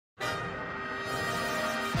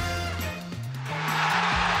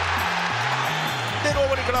De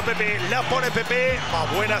nuevo Nicolás Pepe, la pone Pepe, va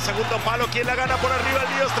buena, segundo palo, ¿quién la gana por arriba?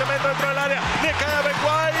 El lío es tremendo dentro del área, le cae a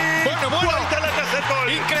Benguay. Bueno. Guaita, Lacazette gol.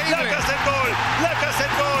 Increíble. Lacazette gol.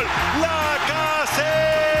 Lacazette gol. Lacazette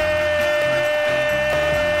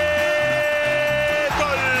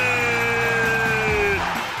gol.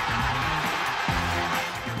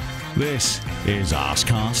 This is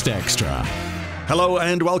Arsecast Extra. Hello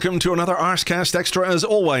and welcome to another Arsecast Extra, as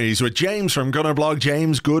always, with James from Gunnerblog.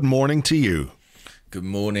 James, good morning to you. Good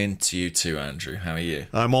morning to you too, Andrew. How are you?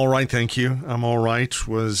 I'm all right, thank you. I'm all right.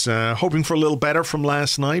 Was hoping for a little better from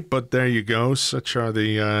last night, but there you go. Such are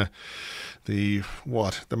the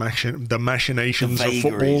machinations of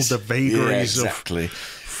football, the vagaries of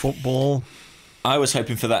football. I was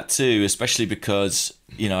hoping for that too, especially because,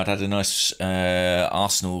 you know, I'd had a nice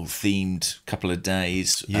Arsenal-themed couple of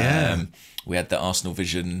days. Yeah. We had the Arsenal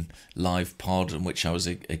Vision live pod in which I was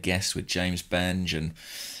a guest with James Benge,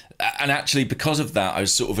 and actually because of that, I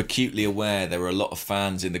was sort of acutely aware there were a lot of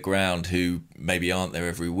fans in the ground who maybe aren't there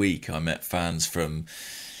every week. I met fans from,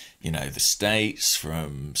 you know, the States,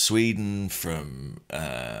 from Sweden, from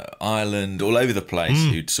Ireland, all over the place,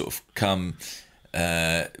 who'd sort of come.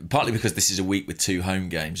 Partly because this is a week with 2 home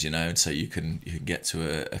games, you know, and so you can get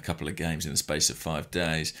to a couple of games in the space of 5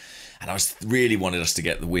 days. And I really wanted us to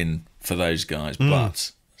get the win for those guys,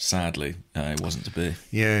 but sadly, it wasn't to be.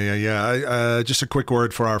 Yeah. Just a quick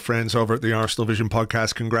word for our friends over at the Arsenal Vision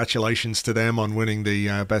podcast. Congratulations to them on winning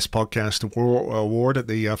the Best Podcast Award at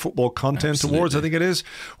the Football Content Absolutely. Awards, I think it is.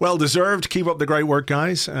 Well deserved. Keep up the great work,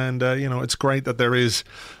 guys. And, you know, it's great that there is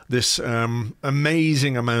this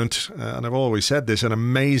amazing amount, and I've always said this, an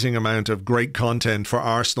amazing amount of great content for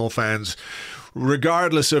Arsenal fans.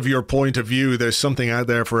 Regardless of your point of view, there's something out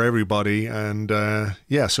there for everybody. And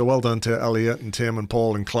so well done to Elliot and Tim and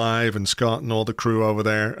Paul and Clive and Scott and all the crew over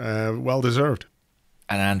there. Well deserved.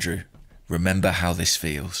 And Andrew, remember how this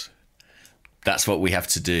feels. That's what we have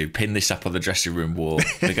to do. Pin this up on the dressing room wall.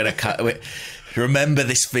 We're going to remember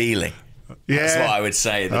this feeling. Yeah. That's what I would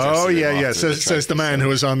say. Says the man who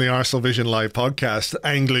was on the Arsenal Vision Live podcast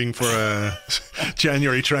angling for a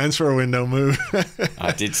January transfer window move.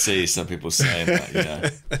 I did see some people saying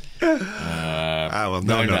that,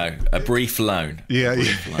 No. A brief loan. Yeah.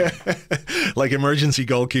 Like emergency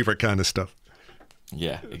goalkeeper kind of stuff.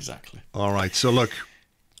 Yeah, exactly. All right. So look,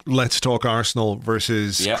 let's talk Arsenal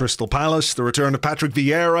versus Crystal Palace. The return of Patrick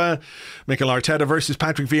Vieira. Mikel Arteta versus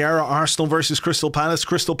Patrick Vieira. Arsenal versus Crystal Palace.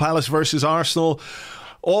 Crystal Palace versus Arsenal.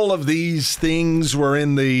 All of these things were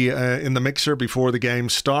in the mixer before the game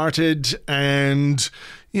started, and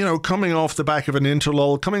you know, coming off the back of an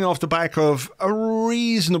interlull, coming off the back of a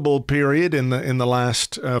reasonable period in the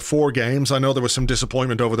last 4 games. I know there was some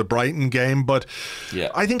disappointment over the Brighton game, but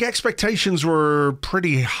I think expectations were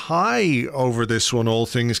pretty high over this one, all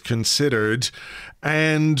things considered.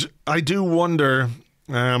 And I do wonder,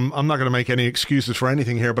 I'm not going to make any excuses for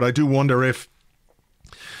anything here, but I do wonder if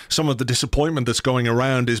some of the disappointment that's going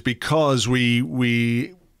around is because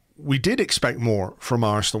we did expect more from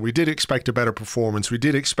Arsenal. We did expect a better performance. We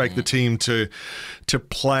did expect the team to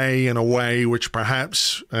play in a way which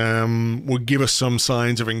perhaps would give us some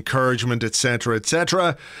signs of encouragement, etc.,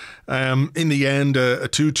 etc. In the end, a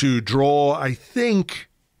 2-2 draw, I think,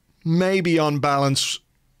 maybe on balance,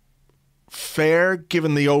 fair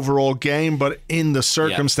given the overall game, but in the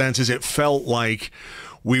circumstances, it felt like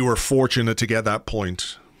we were fortunate to get that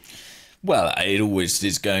point. Well, it always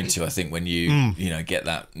is going to, I think, when you get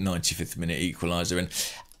that 95th minute equaliser. And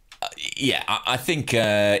I think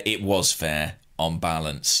it was fair on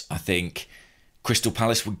balance. I think Crystal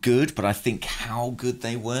Palace were good, but I think how good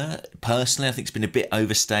they were, personally, I think it's been a bit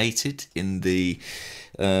overstated in the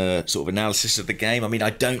sort of analysis of the game. I mean,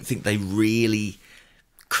 I don't think they really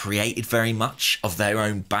created very much of their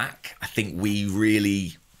own back. I think we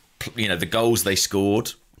really, the goals they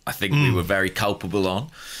scored, I think we were very culpable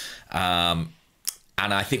on. And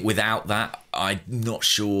I think without that, I'm not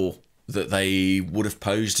sure that they would have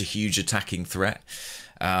posed a huge attacking threat.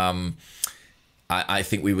 I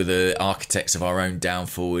think we were the architects of our own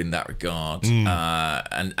downfall in that regard.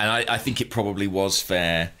 And I think it probably was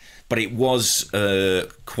fair, but it was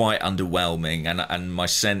quite underwhelming. And my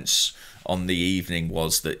sense on the evening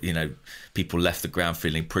was that, people left the ground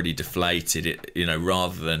feeling pretty deflated,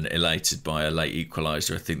 rather than elated by a late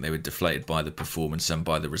equaliser. I think they were deflated by the performance and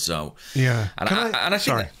by the result. Yeah. And I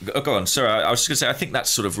think... Go on, sorry. I was just going to say, I think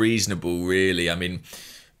that's sort of reasonable, really. I mean,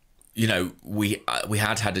 we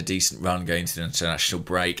had a decent run going to the international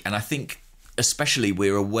break, and I think especially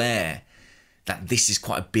we're aware that this is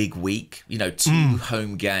quite a big week. 2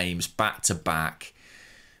 home games back-to-back.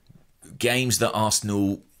 Games that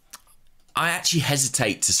Arsenal... I actually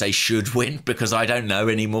hesitate to say should win because I don't know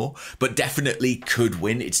anymore, but definitely could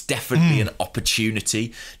win. It's definitely an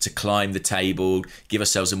opportunity to climb the table, give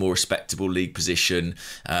ourselves a more respectable league position,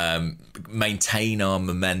 maintain our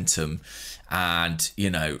momentum. And, you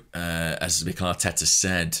know, as Mikel Arteta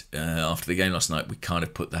said after the game last night, we kind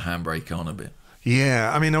of put the handbrake on a bit.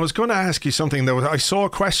 Yeah, I mean, I was going to ask you something. I saw a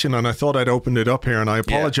question and I thought I'd opened it up here, and I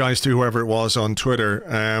apologise to whoever it was on Twitter.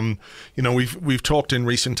 You know, we've talked in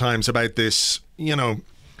recent times about this, you know,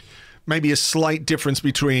 maybe a slight difference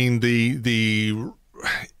between the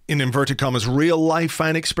in inverted commas, real life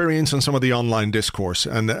fan experience and some of the online discourse,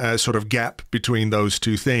 and a sort of gap between those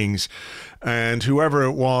two things. And whoever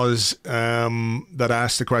it was that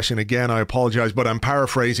asked the question, again, I apologize, but I'm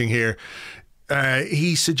paraphrasing here.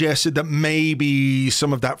 He suggested that maybe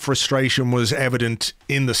some of that frustration was evident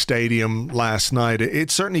in the stadium last night. It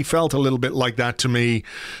certainly felt a little bit like that to me,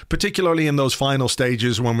 particularly in those final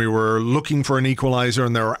stages when we were looking for an equaliser,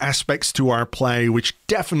 and there were aspects to our play which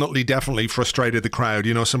definitely frustrated the crowd.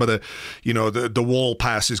 You know, some of the wall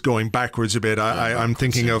passes going backwards a bit. I'm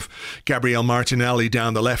thinking of Gabriel Martinelli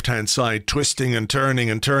down the left-hand side, twisting and turning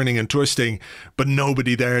and turning and twisting, but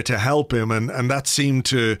nobody there to help him. And that seemed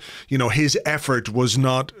to, you know, his effort was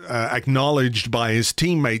not acknowledged by his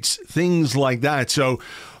teammates, things like that. So,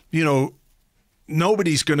 you know,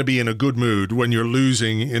 nobody's going to be in a good mood when you're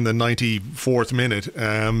losing in the 94th minute.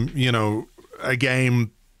 You know, a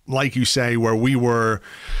game, like you say, where we were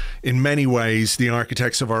in many ways the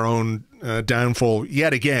architects of our own downfall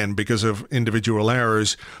yet again because of individual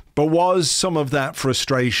errors. But was some of that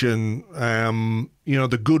frustration, you know,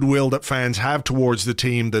 the goodwill that fans have towards the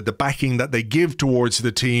team, the backing that they give towards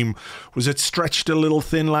the team, was it stretched a little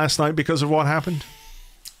thin last night because of what happened?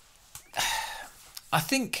 I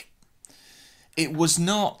think it was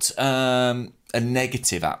not a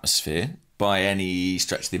negative atmosphere by any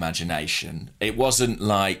stretch of the imagination. It wasn't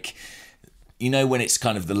like, you know, when it's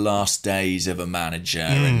kind of the last days of a manager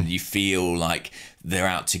and you feel like they're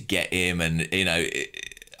out to get him, and, you know,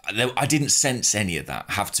 I didn't sense any of that,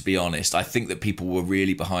 have to be honest. I think that people were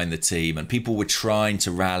really behind the team and people were trying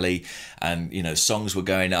to rally, and, you know, songs were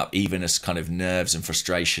going up even as kind of nerves and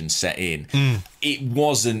frustration set in. It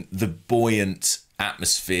wasn't the buoyant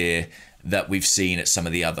atmosphere that we've seen at some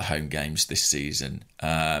of the other home games this season.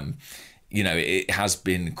 You know, it has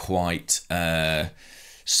been quite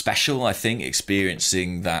special, I think,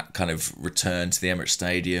 experiencing that kind of return to the Emirates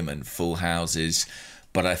Stadium and full houses.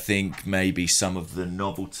 But I think maybe some of the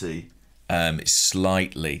novelty is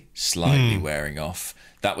slightly wearing off.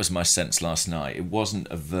 That was my sense last night. It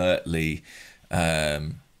wasn't overtly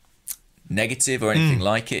negative or anything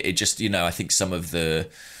like it. It just, you know, I think some of the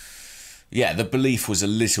belief was a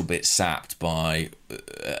little bit sapped by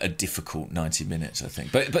a difficult 90 minutes, I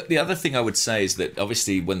think. But the other thing I would say is that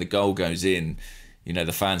obviously when the goal goes in, you know,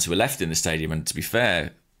 the fans who were left in the stadium, and to be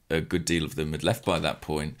fair, a good deal of them had left by that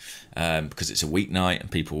point because it's a weeknight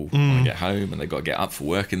and people want to get home and they've got to get up for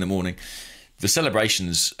work in the morning. The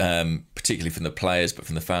celebrations, particularly from the players, but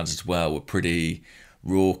from the fans as well, were pretty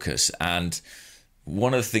raucous. And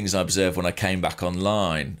one of the things I observed when I came back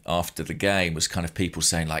online after the game was kind of people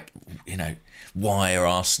saying, like, you know, why are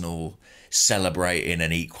Arsenal celebrating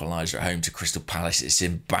an equaliser at home to Crystal Palace? It's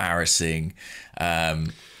embarrassing.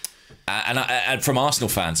 And from Arsenal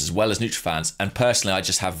fans as well as neutral fans. And personally, I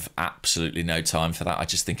just have absolutely no time for that. I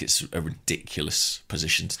just think it's a ridiculous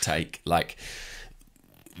position to take. Like,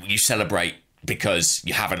 you celebrate because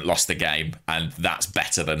you haven't lost the game, and that's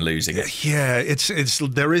better than losing it. Yeah,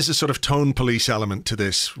 there is a sort of tone police element to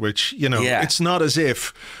this, which, you know, it's not as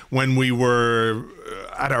if when we were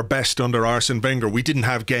at our best under Arsene Wenger, we didn't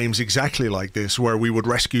have games exactly like this where we would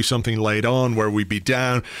rescue something late on, where we'd be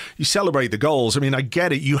down. You celebrate the goals. I mean, I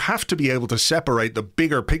get it. You have to be able to separate the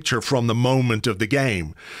bigger picture from the moment of the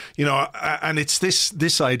game, you know. And it's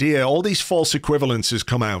this idea, all these false equivalences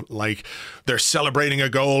come out, like they're celebrating a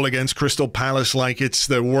goal against Crystal Palace like it's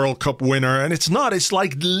the World Cup winner, and it's not. It's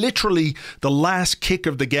like literally the last kick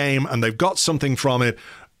of the game, and they've got something from it.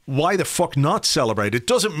 Why the fuck not celebrate? It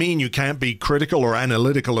doesn't mean you can't be critical or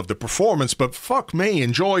analytical of the performance, but fuck me,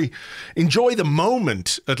 enjoy the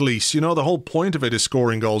moment at least. You know, the whole point of it is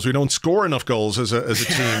scoring goals. We don't score enough goals as a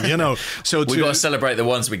team, you know. So we've got to celebrate the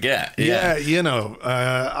ones we get. Yeah, you know,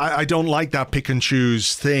 I don't like that pick and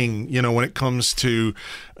choose thing, you know, when it comes to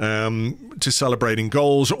to celebrating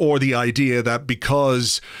goals, or the idea that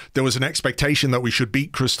because there was an expectation that we should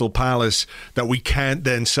beat Crystal Palace, that we can't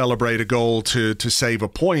then celebrate a goal to save a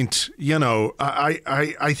point. You know,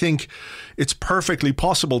 I think it's perfectly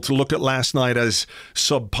possible to look at last night as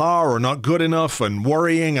subpar or not good enough and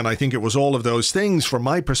worrying, and I think it was all of those things from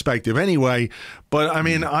my perspective anyway. But I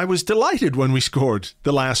mean, I was delighted when we scored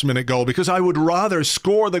the last minute goal, because I would rather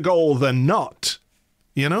score the goal than not.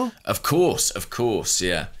 You know? Of course,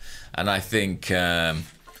 yeah. And I think, I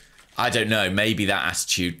don't know, maybe that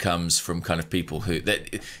attitude comes from kind of people who,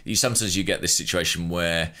 sometimes you get this situation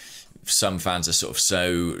where some fans are sort of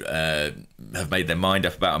so, have made their mind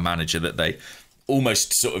up about a manager that they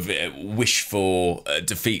almost sort of wish for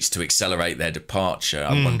defeats to accelerate their departure.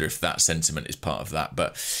 I wonder if that sentiment is part of that.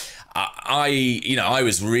 But I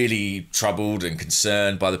was really troubled and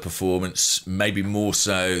concerned by the performance, maybe more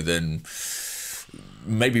so than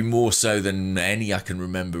any I can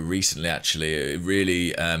remember recently, actually. It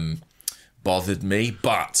really bothered me.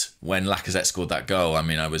 But when Lacazette scored that goal, I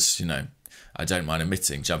mean, I was, I don't mind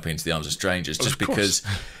admitting, jumping into the arms of strangers, just because,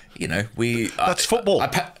 that's football.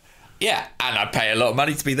 Yeah, and I pay a lot of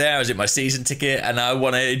money to be there. I was in my season ticket, and I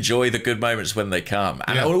want to enjoy the good moments when they come.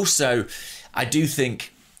 And also, I do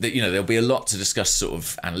think that, there'll be a lot to discuss sort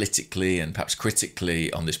of analytically and perhaps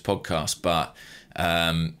critically on this podcast, but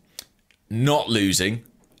not losing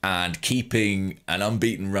and keeping an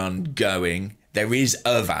unbeaten run going, there is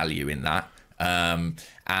a value in that. And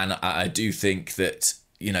I do think that,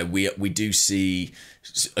 we do see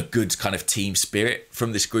a good kind of team spirit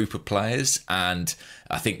from this group of players, and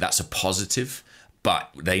I think that's a positive, but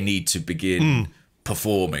they need to begin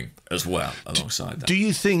performing as well alongside that. Do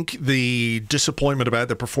you think the disappointment about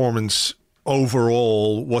the performance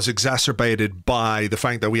overall was exacerbated by the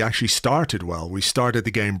fact that we actually started well? We started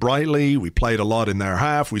the game brightly, we played a lot in their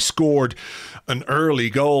half, we scored an early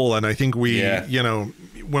goal, and I think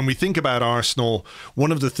when we think about Arsenal,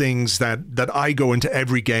 one of the things that I go into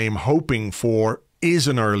every game hoping for is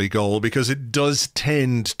an early goal, because it does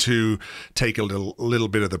tend to take a little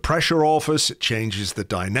bit of the pressure off us. It changes the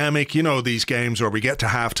dynamic. These games where we get to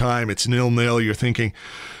halftime, it's 0-0. You're thinking,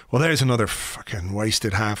 well, there's another fucking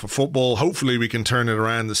wasted half of football. Hopefully we can turn it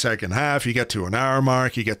around the second half. You get to an hour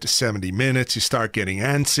mark, you get to 70 minutes, you start getting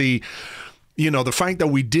antsy. The fact that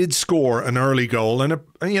we did score an early goal, and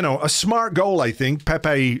a smart goal, I think.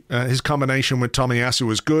 Pepe, his combination with Tomiyasu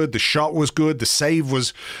was good. The shot was good. The save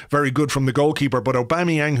was very good from the goalkeeper. But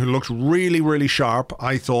Aubameyang, who looked really, really sharp,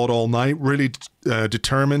 I thought, all night, really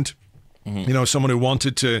determined. Someone who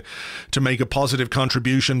wanted to make a positive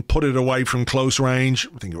contribution, put it away from close range.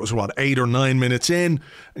 I think it was, 8 or 9 minutes in.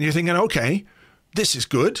 And you're thinking, okay, this is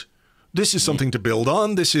good. This is something to build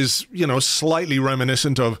on. This is, slightly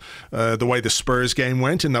reminiscent of the way the Spurs game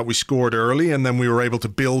went, in that we scored early and then we were able to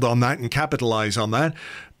build on that and capitalize on that.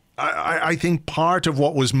 I think part of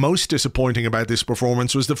what was most disappointing about this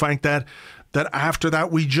performance was the fact that after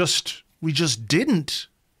that we just didn't.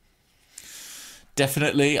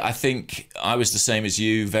 Definitely. I think I was the same as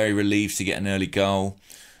you, very relieved to get an early goal.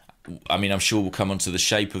 I mean, I'm sure we'll come on to the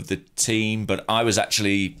shape of the team, but I was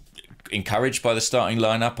actually encouraged by the starting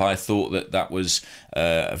lineup. I thought that was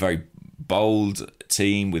a very bold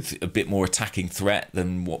team with a bit more attacking threat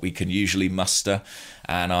than what we can usually muster,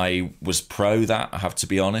 and I was pro that, I have to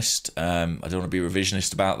be honest. I don't want to be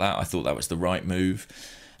revisionist about that. I thought that was the right move,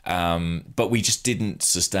 but we just didn't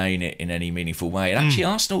sustain it in any meaningful way. And actually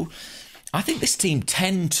Arsenal, I think this team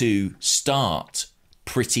tend to start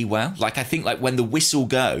pretty well. I think when the whistle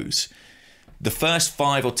goes, the first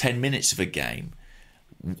 5 or 10 minutes of a game,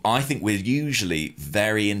 I think we're usually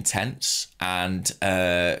very intense and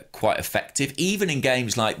quite effective. Even in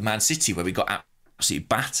games like Man City, where we got absolutely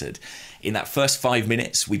battered, in that first 5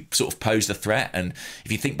 minutes, we sort of posed a threat. And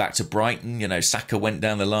if you think back to Brighton, Saka went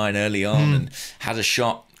down the line early on and had a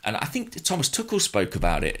shot. And I think Thomas Tuchel spoke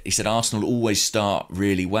about it. He said Arsenal always start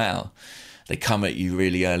really well. They come at you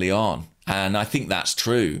really early on. And I think that's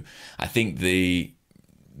true. I think the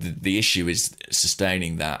issue is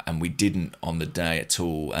sustaining that, and we didn't on the day at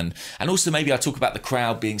all. And also maybe I talk about the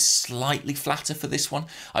crowd being slightly flatter for this one.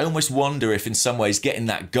 I almost wonder if in some ways getting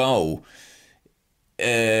that goal,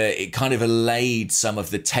 it kind of allayed some of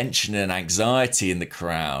the tension and anxiety in the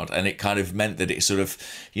crowd, and it kind of meant that it sort of,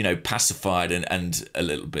 pacified and a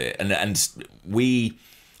little bit. And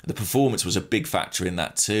the performance was a big factor in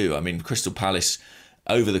that too. I mean, Crystal Palace,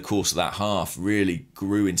 over the course of that half, really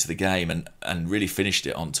grew into the game and really finished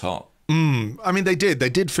it on top. I mean, they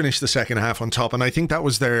did finish the second half on top, and I think that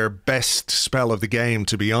was their best spell of the game,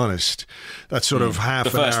 to be honest. That sort of half the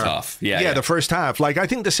first half. Yeah, the first half. I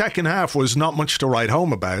think the second half was not much to write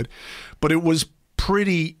home about, but it was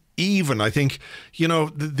pretty even. I think,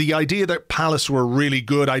 the idea that Palace were really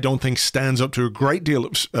good, I don't think stands up to a great deal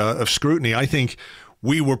of scrutiny. I think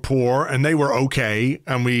we were poor and they were okay,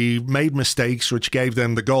 and we made mistakes which gave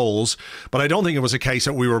them the goals. But I don't think it was a case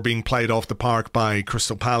that we were being played off the park by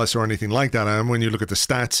Crystal Palace or anything like that. And when you look at the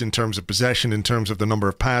stats in terms of possession, in terms of the number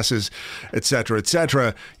of passes, etc.,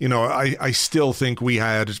 I still think we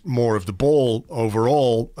had more of the ball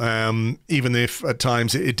overall, even if at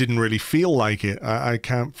times it didn't really feel like it. I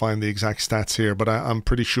can't find the exact stats here, but I'm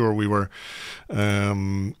pretty sure we were...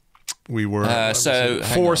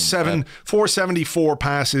 474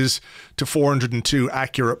 passes to 402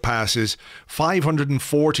 accurate passes,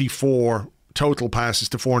 544 total passes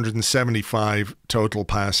to 475 total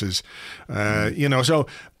passes. So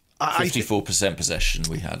 54% possession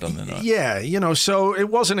we had on the night. Yeah, so it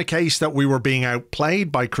wasn't a case that we were being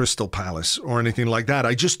outplayed by Crystal Palace or anything like that.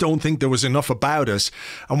 I just don't think there was enough about us.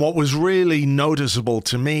 And what was really noticeable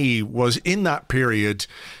to me was in that period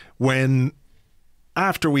when,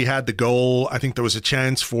 after we had the goal, I think there was a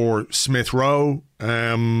chance for Smith Rowe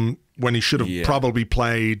when he should have probably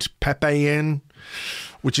played Pepe in,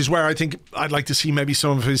 which is where I think I'd like to see maybe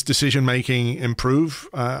some of his decision-making improve.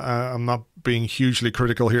 I'm not being hugely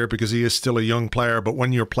critical here because he is still a young player, but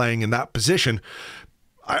when you're playing in that position,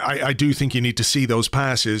 I do think you need to see those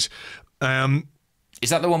passes. Is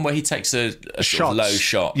that the one where he takes a sort of low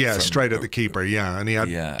shot? Yeah, straight at the keeper, yeah. And he had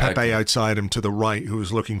Pepe outside him to the right who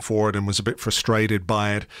was looking for it and was a bit frustrated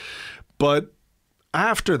by it. But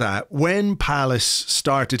after that, when Palace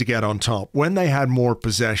started to get on top, when they had more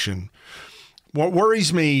possession, what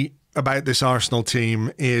worries me about this Arsenal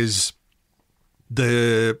team is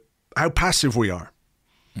how passive we are.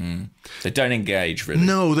 They don't engage, really.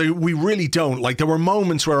 No, we really don't. Like, there were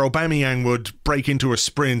moments where Aubameyang would break into a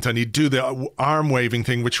sprint and he'd do the arm waving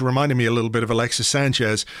thing, which reminded me a little bit of Alexis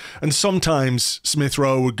Sanchez. And sometimes Smith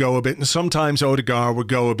Rowe would go a bit, and sometimes Odegaard would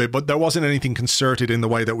go a bit, but there wasn't anything concerted in the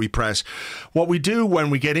way that we press. What we do when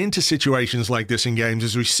we get into situations like this in games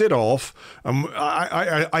is we sit off.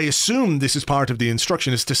 I assume this is part of the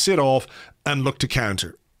instruction, is to sit off and look to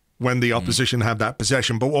counter when the opposition have that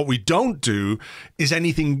possession. But what we don't do is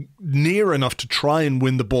anything near enough to try and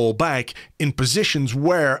win the ball back in positions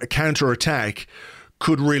where a counter-attack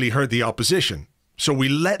could really hurt the opposition. So we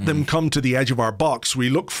let them come to the edge of our box.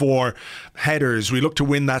 We look for headers. We look to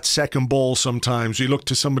win that second ball sometimes. We look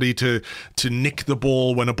to somebody to nick the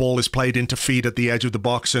ball when a ball is played into feet at the edge of the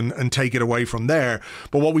box and take it away from there.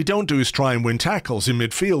 But what we don't do is try and win tackles in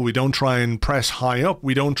midfield. We don't try and press high up.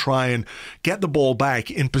 We don't try and get the ball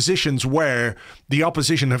back in positions where the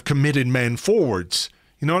opposition have committed men forwards.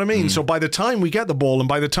 You know what I mean? So by the time we get the ball and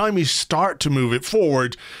by the time we start to move it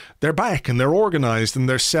forward, they're back and they're organised and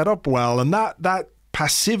they're set up well. And that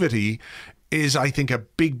passivity is, I think, a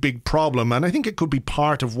big problem. And I think it could be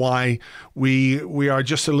part of why we are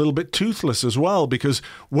just a little bit toothless as well, because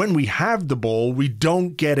when we have the ball, we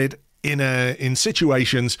don't get it in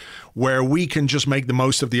situations where we can just make the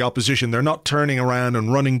most of the opposition. They're not turning around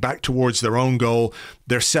and running back towards their own goal.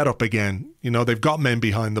 They're set up again. They've got men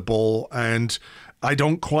behind the ball, and I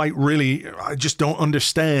just don't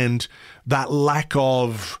understand that lack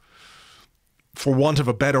of, for want of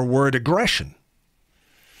a better word, aggression.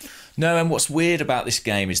 No, and what's weird about this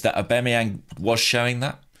game is that Aubameyang was showing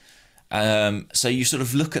that. So you sort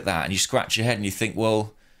of look at that and you scratch your head and you think,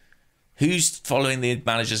 well, who's following the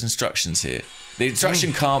manager's instructions here? The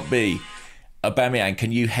instruction can't be, Aubameyang,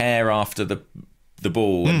 can you hair after the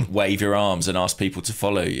ball and wave your arms and ask people to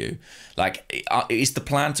follow you? Like, is the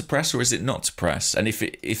plan to press or is it not to press? And if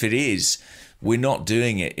it is, we're not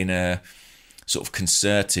doing it in a sort of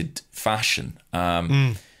concerted fashion.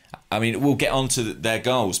 I mean, we'll get on to their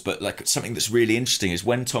goals, but like something that's really interesting is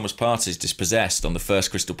when Thomas Partey is dispossessed on the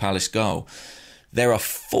first Crystal Palace goal, there are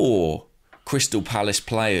 4 Crystal Palace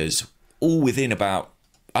players all within about,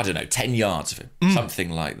 10 yards of him,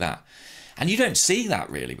 something like that. And you don't see that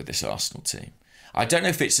really with this Arsenal team. I don't know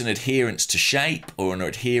if it's an adherence to shape or an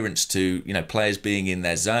adherence to, players being in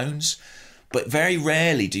their zones, but very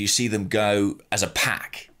rarely do you see them go as a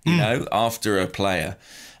pack, after a player.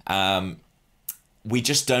 We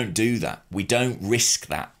just don't do that. We don't risk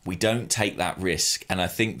that. We don't take that risk. And I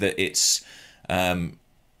think that it's,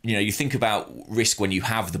 you think about risk when you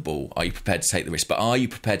have the ball. Are you prepared to take the risk? But are you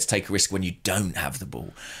prepared to take a risk when you don't have the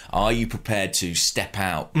ball? Are you prepared to step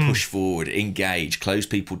out, push forward, engage, close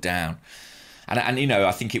people down? And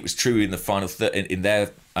I think it was true in the final third, in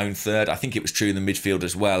their own third. I think it was true in the midfield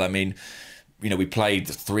as well. I mean, we played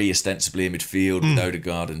 3 ostensibly in midfield with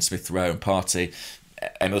Odegaard and Smith Rowe and Partey.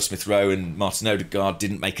 Emil Smith Rowe and Martin Odegaard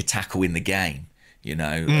didn't make a tackle in the game.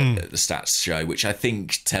 the stats show, which I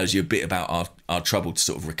think tells you a bit about our trouble to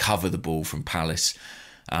sort of recover the ball from Palace.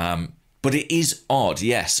 But it is odd,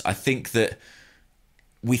 yes. I think that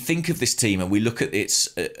we think of this team and we look at its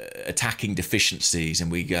attacking deficiencies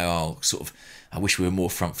and we go, I wish we were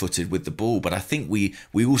more front-footed with the ball. But I think we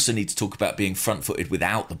also need to talk about being front-footed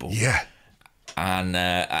without the ball. Yeah. And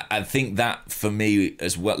I think that, for me,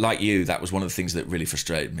 as well, like you, that was one of the things that really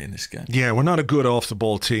frustrated me in this game. Yeah, we're not a good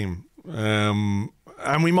off-the-ball team.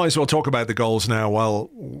 And we might as well talk about the goals now while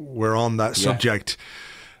we're on that subject.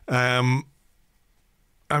 I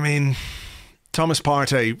mean, Thomas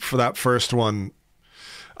Partey, for that first one,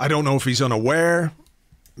 I don't know if he's unaware.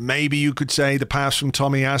 Maybe you could say the pass from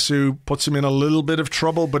Tomiyasu puts him in a little bit of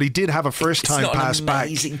trouble, but he did have a first-time pass back.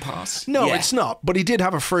 It's not an amazing pass. No, it's not. But he did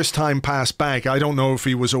have a first-time pass back. I don't know if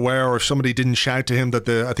he was aware or if somebody didn't shout to him that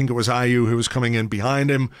I think it was Ayew who was coming in behind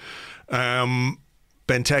him.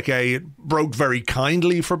 Benteke, it broke very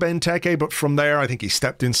kindly for Benteke, but from there, I think he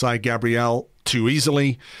stepped inside Gabriel too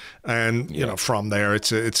easily. And, from there,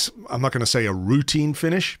 it's I'm not going to say a routine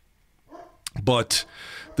finish, but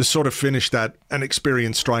the sort of finish that an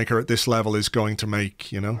experienced striker at this level is going to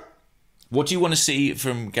make, What do you want to see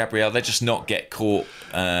from Gabriel? They just not get caught.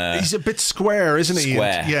 He's a bit square, isn't he?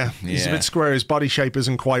 Square. He's a bit square. His body shape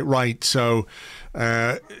isn't quite right. So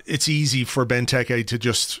it's easy for Benteke to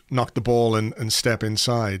just knock the ball and step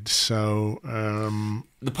inside. So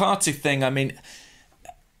the Partey thing, I mean,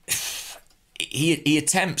 he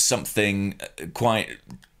attempts something quite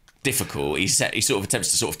difficult. He sort of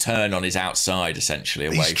attempts to sort of turn on his outside, essentially.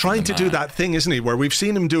 Away He's trying to do that thing, isn't he? Where we've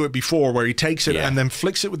seen him do it before, where he takes it and then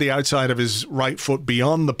flicks it with the outside of his right foot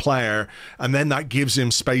beyond the player, and then that gives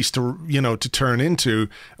him space to to turn into.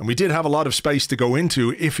 And we did have a lot of space to go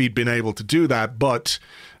into if he'd been able to do that, but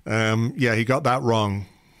he got that wrong.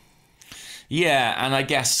 Yeah, and I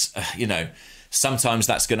guess sometimes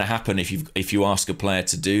that's going to happen if you ask a player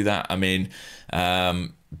to do that. I mean,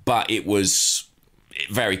 but it was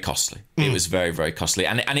very costly. It was very, very costly.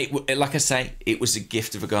 And it, like I say, it was a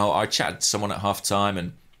gift of a goal. I chatted to someone at half-time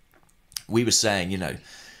and we were saying,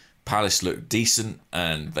 Palace looked decent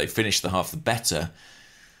and they finished the half the better.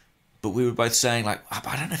 But we were both saying, I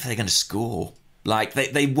don't know if they're going to score.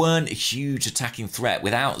 They weren't a huge attacking threat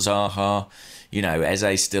without Zaha.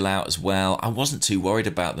 Eze's still out as well. I wasn't too worried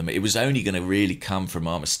about them. It was only going to really come from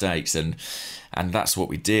our mistakes. And that's what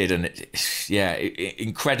we did. And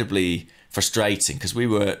incredibly frustrating because we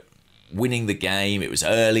were winning the game. It was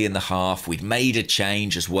early in the half. We'd made a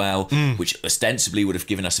change as well, which ostensibly would have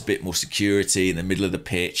given us a bit more security in the middle of the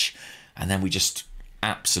pitch. And then we just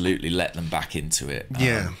absolutely let them back into it.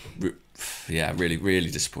 Really, really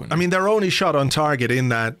disappointing. I mean, their only shot on target in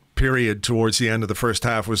that period towards the end of the first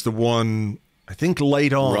half was the one, I think,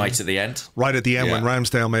 late on. Right at the end? Right at the end when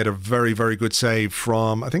Ramsdale made a very, very good save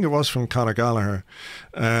from, I think it was from Conor Gallagher.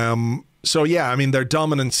 So, I mean, their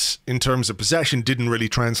dominance in terms of possession didn't really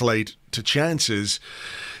translate to chances.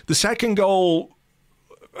 The second goal,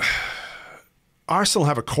 Arsenal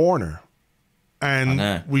have a corner,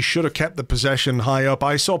 and we should have kept the possession high up.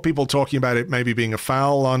 I saw people talking about it maybe being a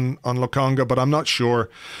foul on Lokonga, but I'm not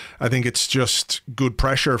sure. I think it's just good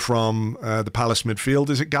pressure from the Palace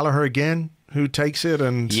midfield. Is it Gallagher again who takes it?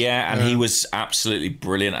 And he was absolutely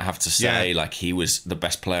brilliant, I have to say. He was the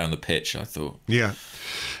best player on the pitch, I thought. Yeah.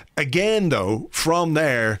 Again, though, from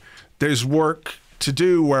there's work to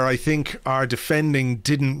do where I think our defending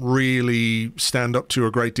didn't really stand up to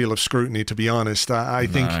a great deal of scrutiny, to be honest. I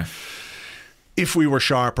think if we were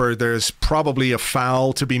sharper, there's probably a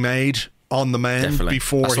foul to be made on the man. Definitely.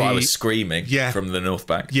 Before That's why I was screaming from the North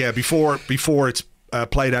Bank. Yeah, before it's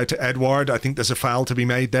played out to Edouard, I think there's a foul to be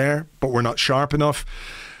made there, but we're not sharp enough.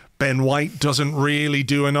 Ben White doesn't really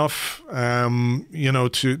do enough,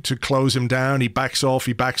 to close him down. He backs off.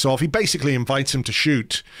 He basically invites him to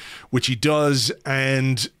shoot, which he does.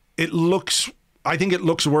 And I think it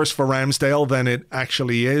looks worse for Ramsdale than it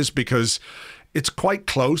actually is because it's quite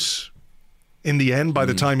close in the end. By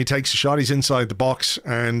the time he takes a shot, he's inside the box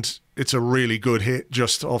and it's a really good hit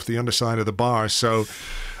just off the underside of the bar. So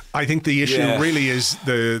I think the issue really is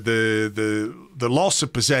the loss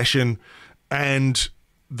of possession and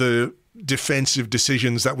the defensive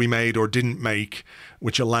decisions that we made or didn't make,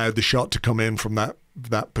 which allowed the shot to come in from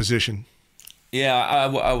that position. Yeah,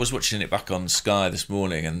 I was watching it back on Sky this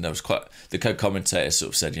morning, and there was the co-commentator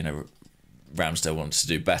sort of said, Ramsdale wants to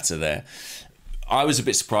do better there. I was a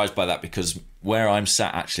bit surprised by that because where I'm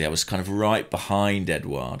sat, actually, I was kind of right behind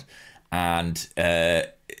Edouard, and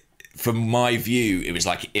from my view, it was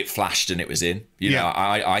like it flashed and it was in.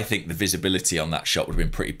 I think the visibility on that shot would have been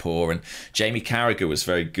pretty poor. And Jamie Carragher was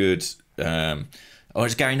very good or it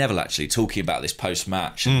was Gary Neville actually, talking about this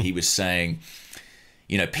post-match, and he was saying,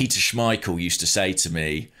 you know, Peter Schmeichel used to say to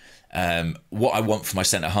me, what I want for my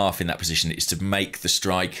centre-half in that position is to make the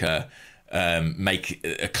striker make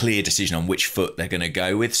a clear decision on which foot they're going to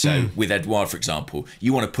go with. So with Edouard, for example,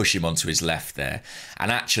 you want to push him onto his left there.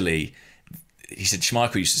 And actually, he said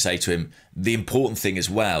Schmeichel used to say to him, the important thing as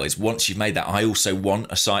well is once you've made that, I also want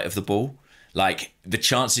a sight of the ball. Like, the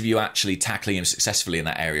chance of you actually tackling him successfully in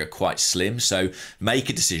that area are quite slim. So make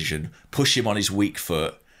a decision, push him on his weak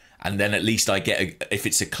foot, and then at least I get, if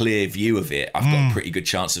it's a clear view of it, I've got a pretty good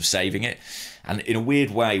chance of saving it. And in a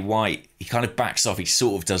weird way, White, he kind of backs off. He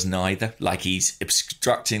sort of does neither. Like, he's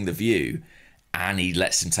obstructing the view and he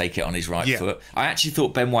lets him take it on his right foot. I actually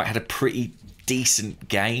thought Ben White had a pretty decent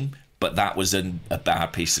game, but that was a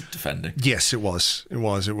bad piece of defending. Yes, it was. It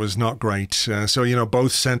was not great. So, you know,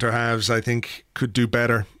 both centre halves, I think, could do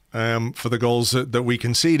better for the goals that we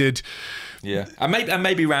conceded. Yeah. And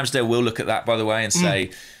maybe Ramsdale will look at that, by the way, and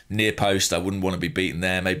say, near post, I wouldn't want to be beaten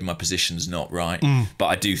there. Maybe my position's not right. But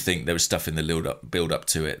I do think there was stuff in the build up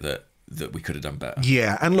to it that we could have done better.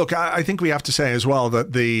 Yeah. And look, I think we have to say as well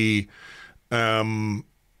that the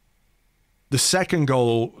second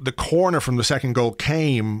goal, the corner from the second goal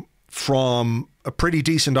came from a pretty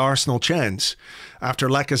decent Arsenal chance after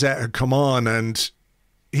Lacazette had come on, and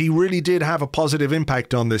he really did have a positive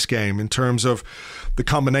impact on this game in terms of the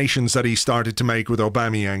combinations that he started to make with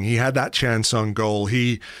Aubameyang. He had that chance on goal.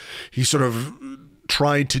 He sort of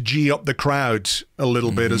tried to G up the crowd a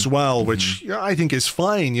little bit as well, which I think is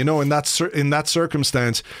fine, you know, in that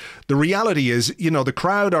circumstance. The reality is, you know, the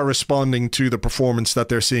crowd are responding to the performance that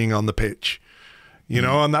they're seeing on the pitch, you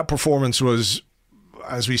know, and that performance was,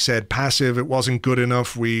 as we said, passive. It wasn't good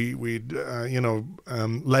enough. We let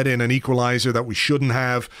in an equaliser that we shouldn't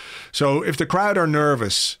have. So if the crowd are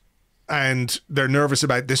nervous and they're nervous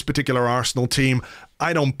about this particular Arsenal team,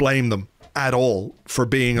 I don't blame them at all for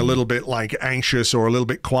being a little bit like anxious or a little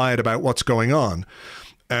bit quiet about what's going on.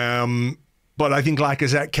 But I think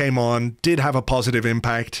Lacazette came on, did have a positive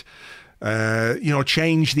impact,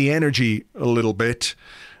 changed the energy a little bit.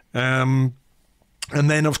 And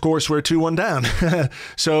then, of course, we're 2-1 down.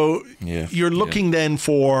 So you're looking then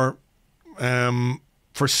for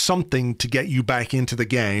something to get you back into the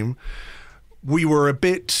game. We were a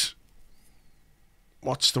bit,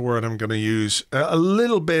 what's the word I'm going to use? A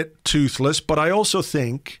little bit toothless, but I also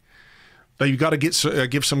think that you've got to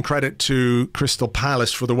give some credit to Crystal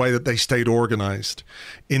Palace for the way that they stayed organised.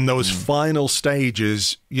 In those final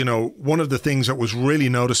stages, you know, one of the things that was really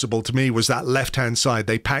noticeable to me was that left-hand side.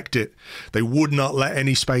 They packed it. They would not let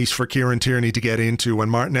any space for Kieran Tierney to get into. When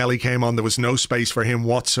Martinelli came on, there was no space for him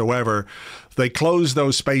whatsoever. They closed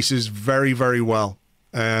those spaces very, very well.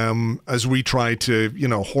 As we tried to,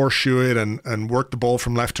 horseshoe it and work the ball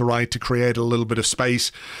from left to right to create a little bit of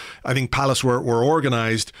space. I think Palace were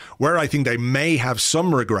organised. Where I think they may have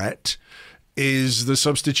some regret is the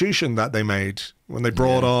substitution that they made when they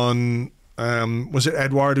brought on, was it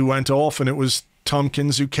Edouard who went off, and it was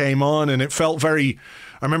Tompkins who came on, and it felt very,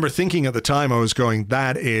 I remember thinking at the time, I was going,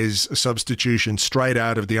 that is a substitution straight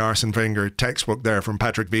out of the Arsene Wenger textbook there from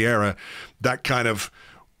Patrick Vieira. That kind of,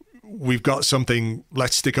 we've got something,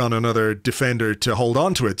 let's stick on another defender to hold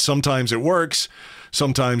on to it. Sometimes it works,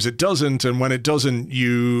 sometimes it doesn't. And when it doesn't,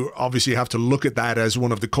 you obviously have to look at that as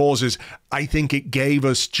one of the causes. I think it gave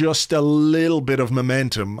us just a little bit of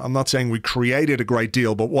momentum. I'm not saying we created a great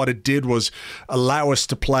deal, but what it did was allow us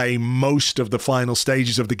to play most of the final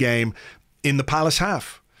stages of the game in the Palace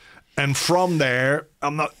half. And from there,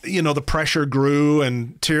 the pressure grew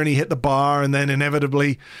and Tierney hit the bar, and then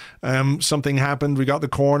inevitably something happened. We got the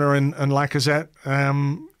corner, and Lacazette,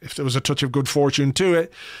 if there was a touch of good fortune to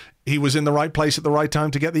it, he was in the right place at the right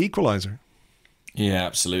time to get the equaliser. Yeah,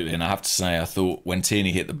 absolutely. And I have to say, I thought when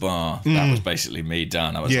Tierney hit the bar, that was basically me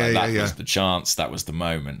done. I was that was the chance, that was the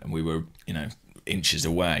moment, and we were, inches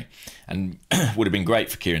away. And would have been great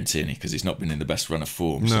for Kieran Tierney because he's not been in the best run of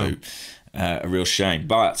form. No. So a real shame.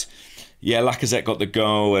 But Lacazette got the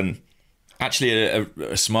goal, and actually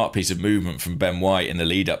a smart piece of movement from Ben White in the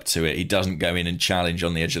lead up to it. He doesn't go in and challenge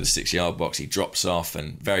on the edge of the 6-yard box. He drops off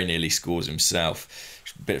and very nearly scores himself.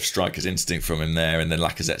 A bit of striker's instinct from him there, and then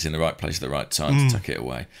Lacazette's in the right place at the right time to tuck it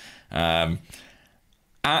away. Like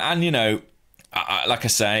I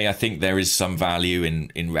say, I think there is some value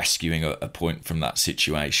in rescuing a point from that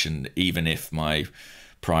situation, even if my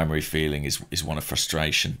primary feeling is one of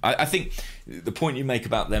frustration. I think the point you make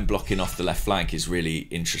about them blocking off the left flank is really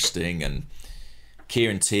interesting, and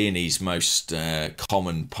Kieran Tierney's most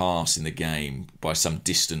common pass in the game by some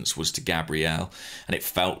distance was to Gabriel, and it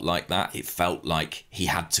felt like that. It felt like he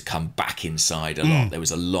had to come back inside a lot. There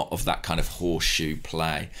was a lot of that kind of horseshoe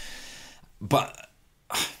play. But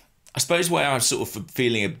I suppose where I'm sort of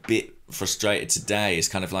feeling a bit frustrated today is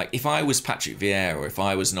kind of like, if I was Patrick Vieira or if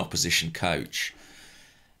I was an opposition coach,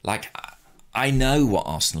 like, I know what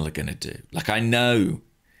Arsenal are going to do. Like, I know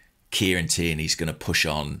Kieran Tierney's going to push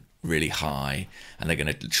on really high and they're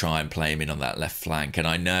going to try and play him in on that left flank, and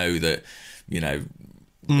I know that, you know,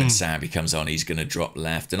 when Sambi comes on, he's going to drop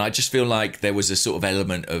left, and I just feel like there was a sort of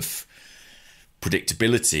element of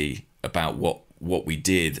predictability about what we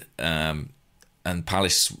did, and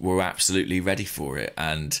Palace were absolutely ready for it,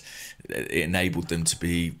 and it enabled them to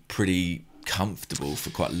be pretty comfortable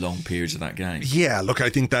for quite long periods of that game. Yeah, look,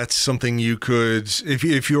 I think that's something you could,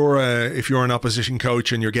 if you're an opposition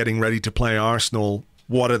coach and you're getting ready to play Arsenal,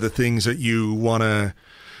 what are the things that you want to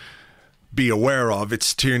be aware of?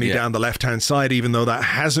 It's Tierney down the left-hand side, even though that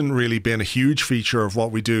hasn't really been a huge feature of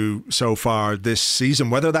what we do so far this season.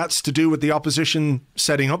 Whether that's to do with the opposition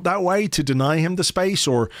setting up that way to deny him the space,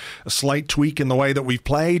 or a slight tweak in the way that we've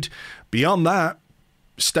played. Beyond that,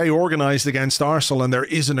 stay organised against Arsenal, and there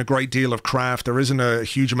isn't a great deal of craft. There isn't a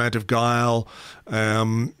huge amount of guile.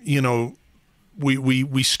 You know,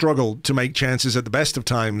 we struggle to make chances at the best of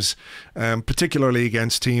times, particularly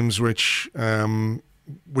against teams which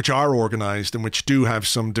are organised and which do have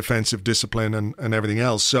some defensive discipline and everything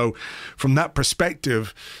else. So from that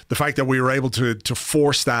perspective, the fact that we were able to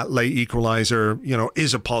force that late equaliser, you know,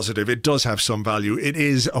 is a positive. It does have some value. It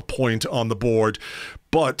is a point on the board.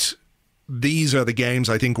 But these are the games,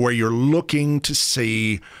 I think, where you're looking to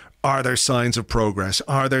see, are there signs of progress?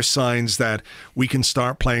 Are there signs that we can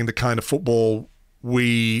start playing the kind of football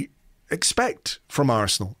we expect from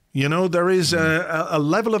Arsenal? You know, there is a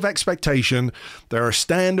level of expectation. There are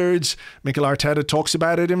standards. Mikel Arteta talks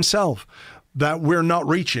about it himself, that we're not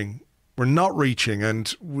reaching. We're not reaching.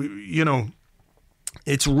 And, you know,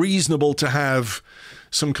 it's reasonable to have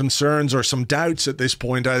some concerns or some doubts at this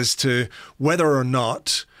point as to whether or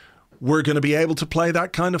not we're going to be able to play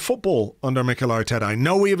that kind of football under Mikel Arteta. I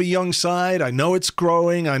know we have a young side. I know it's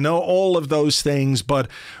growing. I know all of those things, but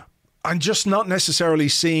I'm just not necessarily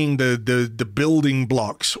seeing the building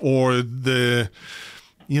blocks or the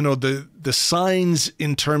signs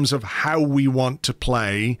in terms of how we want to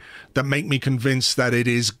play that make me convinced that it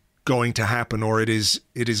is going to happen or it is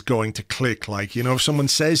going to click. Like, you know, if someone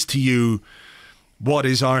says to you, what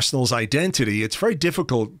is Arsenal's identity? It's very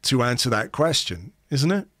difficult to answer that question,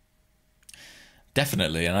 isn't it?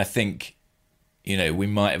 Definitely. And I think, you know, we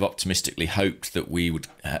might have optimistically hoped that we would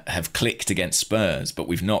have clicked against Spurs, but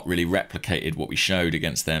we've not really replicated what we showed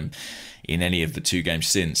against them in any of the two games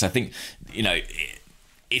since. I think, you know,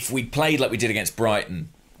 if we played like we did against Brighton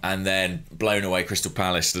and then blown away Crystal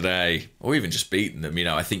Palace today, or even just beaten them, you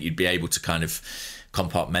know, I think you'd be able to kind of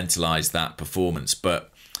compartmentalise that performance. But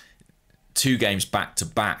two games back to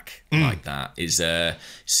back like that is a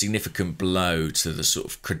significant blow to the sort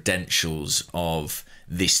of credentials of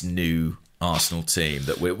this new Arsenal team,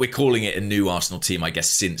 that we're calling it a new Arsenal team, I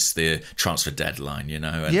guess, since the transfer deadline, you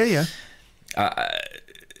know. And,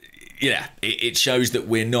 it shows that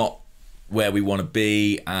we're not where we want to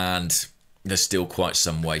be, and there's still quite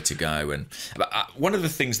some way to go. And one of the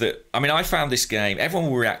things that, I mean, I found this game, everyone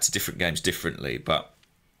will react to different games differently, but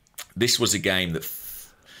this was a game that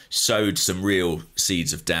sowed some real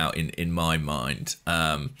seeds of doubt in my mind,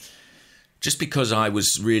 just because I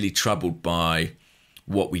was really troubled by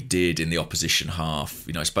what we did in the opposition half.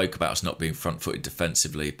 You know, I spoke about us not being front-footed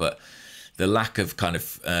defensively, but the lack of kind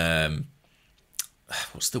of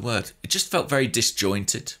what's the word? It just felt very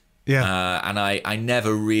disjointed. Yeah, and I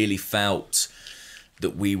never really felt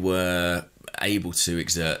that we were able to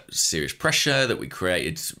exert serious pressure, that we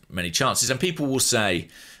created many chances. And people will say,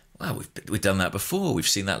 well, we've done that before. We've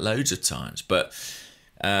seen that loads of times. But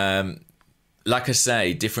like I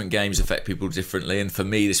say, different games affect people differently. And for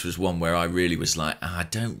me, this was one where I really was like,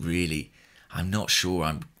 I'm not sure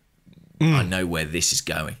I know where this is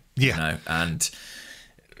going. Yeah. You know? And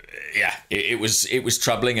yeah, it was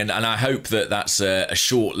troubling. And I hope that that's a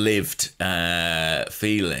short-lived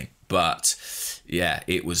feeling. But yeah,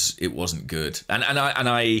 it wasn't good. And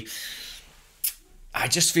I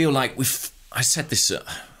just feel like I said this.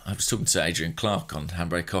 I was talking to Adrian Clark on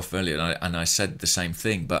Handbrake Off earlier, and I said the same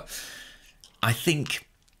thing. But I think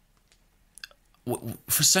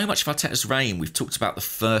for so much of Arteta's reign, we've talked about the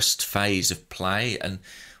first phase of play, and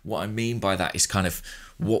what I mean by that is kind of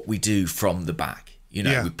what we do from the back.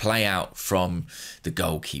 We play out from the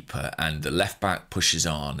goalkeeper and the left back pushes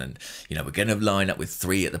on, and we're going to line up with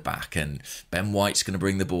 3 at the back, and Ben White's going to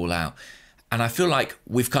bring the ball out. And I feel like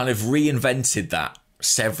we've kind of reinvented that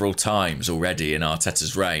several times already in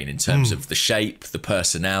Arteta's reign in terms of the shape, the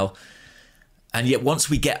personnel. And yet once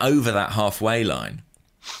we get over that halfway line,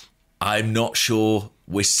 I'm not sure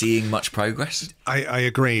we're seeing much progress. I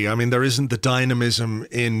agree. I mean, there isn't the dynamism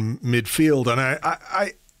in midfield. And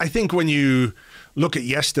I think when you look at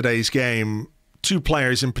yesterday's game, 2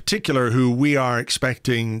 players in particular who we are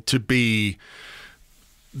expecting to be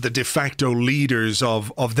the de facto leaders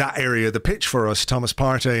of that area of the pitch for us, Thomas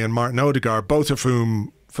Partey and Martin Odegaard, both of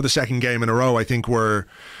whom for the second game in a row I think were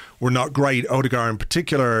not great. Odegaard in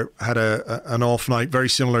particular had an off night very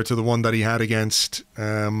similar to the one that he had against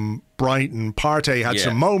Brighton. Partey had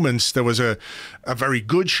some moments. There was a very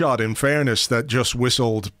good shot, in fairness, that just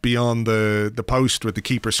whistled beyond the post with the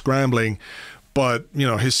keeper scrambling. But,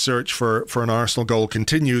 his search for an Arsenal goal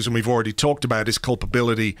continues, and we've already talked about his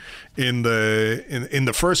culpability in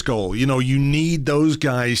the first goal. You need those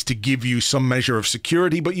guys to give you some measure of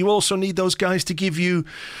security, but you also need those guys to give you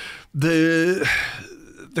the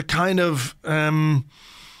kind of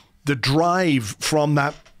the drive from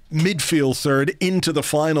that midfield third into the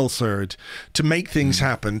final third to make things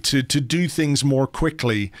happen, to do things more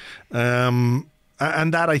quickly.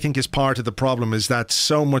 And that, I think, is part of the problem, is that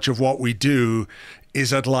so much of what we do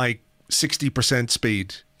is at like 60%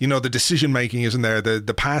 speed. The decision-making isn't there.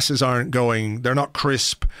 The passes aren't going. They're not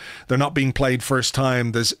crisp. They're not being played first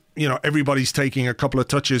time. There's, everybody's taking a couple of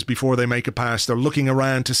touches before they make a pass. They're looking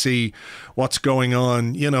around to see what's going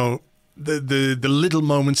on. The little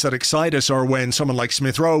moments that excite us are when someone like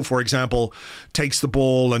Smith Rowe, for example, takes the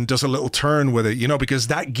ball and does a little turn with it, because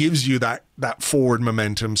that gives you that forward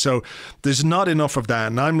momentum. So there's not enough of that.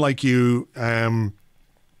 And I'm like you, that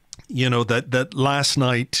last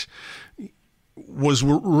night was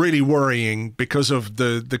really worrying because of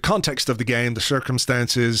the context of the game, the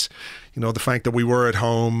circumstances, the fact that we were at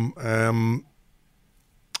home,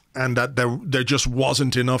 and that there just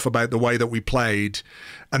wasn't enough about the way that we played.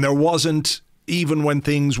 And there wasn't, even when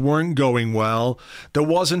things weren't going well, there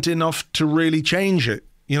wasn't enough to really change it.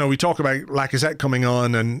 We talk about Lacazette coming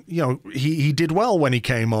on, and, he did well when he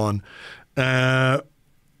came on.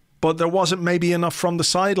 But there wasn't maybe enough from the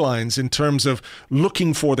sidelines in terms of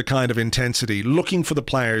looking for the kind of intensity, looking for the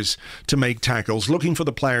players to make tackles, looking for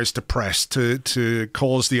the players to press, to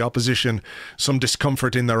cause the opposition some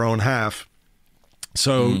discomfort in their own half.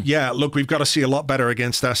 So, look, we've got to see a lot better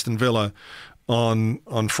against Aston Villa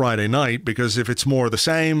on Friday night, because if it's more of the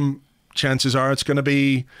same, chances are it's going to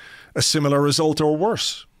be a similar result or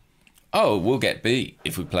worse. Oh, we'll get beat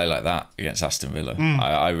if we play like that against Aston Villa.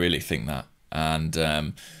 I really think that.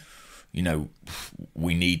 And,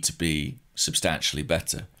 we need to be substantially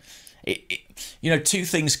better. 2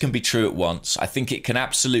 things can be true at once. I think it can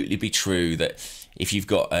absolutely be true that if you've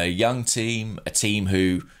got a young team, a team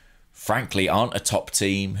who frankly aren't a top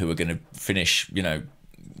team, who are going to finish,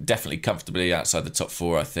 definitely comfortably outside the top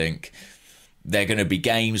 4, I think. There are going to be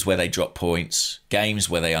games where they drop points, games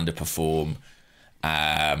where they underperform,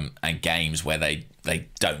 and games where they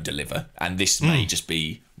don't deliver. And this may just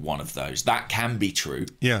be one of those. That can be true.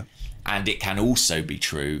 Yeah. And it can also be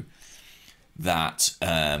true that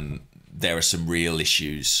there are some real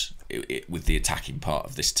issues with the attacking part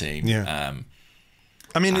of this team. Yeah.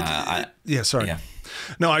 Sorry. Yeah.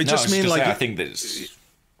 No, I just mean like... I think that...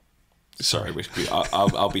 Sorry,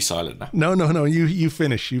 I'll be silent now. No. You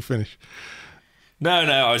finish. No.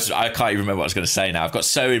 I can't even remember what I was going to say now. I've got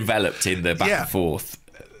so enveloped in the back and forth.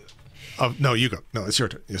 No, you go. No, it's your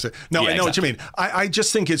turn. No, I know what you mean. I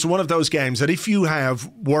just think it's one of those games that if you have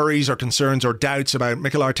worries or concerns or doubts about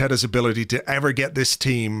Mikel Arteta's ability to ever get this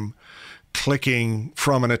team clicking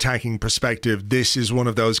from an attacking perspective, this is one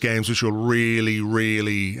of those games which will really,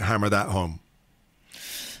 really hammer that home.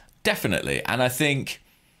 Definitely. And I think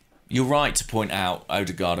you're right to point out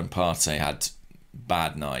Odegaard and Partey had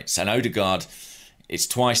bad nights. And Odegaard, it's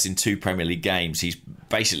twice in 2 Premier League games, he's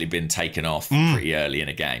basically been taken off pretty early in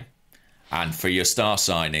a game. And for your star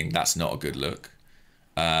signing, that's not a good look.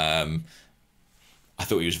 I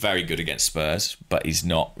thought he was very good against Spurs, but he's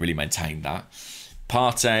not really maintained that.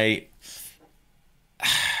 Partey,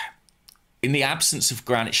 in the absence of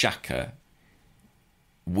Granit Xhaka,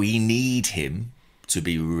 we need him to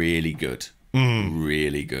be really good.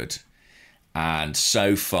 Really good. And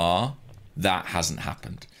so far, that hasn't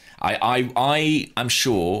happened. I'm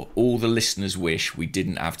sure all the listeners wish we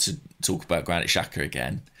didn't have to talk about Granit Xhaka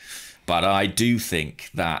again. But I do think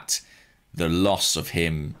that the loss of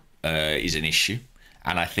him is an issue.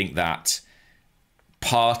 And I think that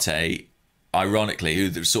Partey ironically,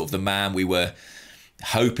 who was sort of the man we were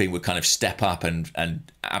hoping would kind of step up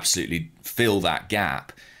and absolutely fill that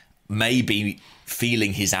gap, maybe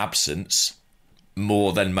feeling his absence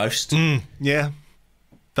more than most. Yeah,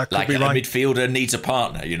 that could be right. A midfielder needs a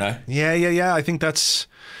partner, you know. Yeah. I think that's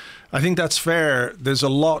fair. There's a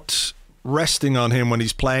lot resting on him when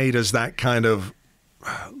he's played as that kind of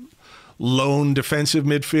lone defensive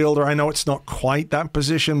midfielder. I know it's not quite that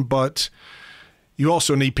position, but you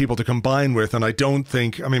also need people to combine with. And I don't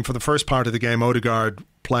think, I mean, for the first part of the game, Odegaard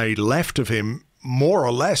played left of him, more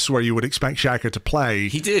or less where you would expect Xhaka to play.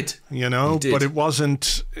 He did. You know, but it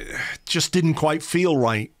wasn't, just didn't quite feel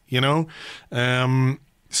right, you know?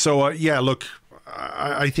 Yeah, look,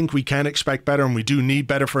 I think we can expect better, and we do need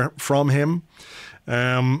better from him.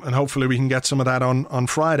 And hopefully we can get some of that on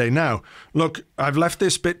Friday. Now, look, I've left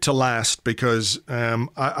this bit to last because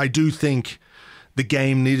I do think the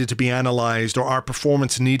game needed to be analysed, or our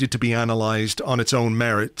performance needed to be analysed on its own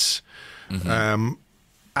merits,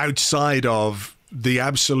 outside of the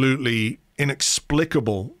absolutely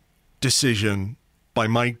inexplicable decision by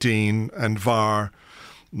Mike Dean and VAR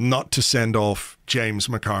not to send off James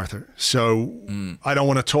McArthur. So I don't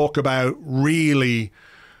want to talk about really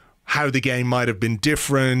how the game might have been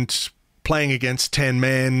different. Playing against 10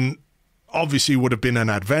 men obviously would have been an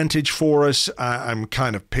advantage for us. I'm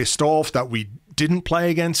kind of pissed off that we didn't play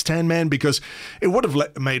against 10 men, because it would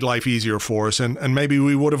have made life easier for us, and maybe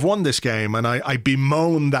we would have won this game. And I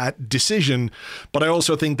bemoan that decision, but I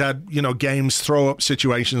also think that, you know, games throw up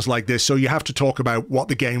situations like this, so you have to talk about what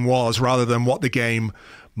the game was rather than what the game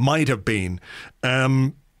might have been.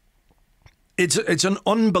 It's an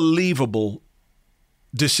unbelievable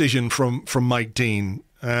decision from Mike Dean.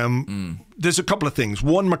 There's a couple of things.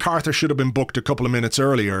 One, McArthur should have been booked a couple of minutes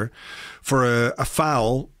earlier for a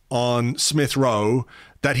foul on Smith Rowe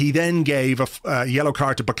that he then gave a yellow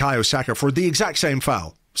card to Bukayo Saka for the exact same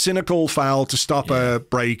foul. Cynical foul to stop a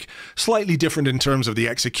break, slightly different in terms of the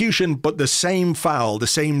execution, but the same foul, the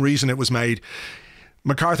same reason it was made.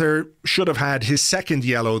 McArthur should have had his second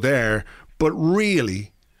yellow there, but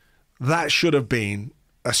really, that should have been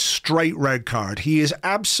a straight red card. He is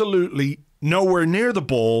absolutely nowhere near the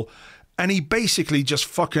ball, and he basically just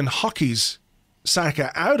fucking hockeys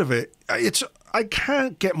Saka out of it. I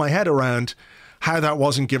can't get my head around how that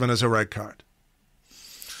wasn't given as a red card.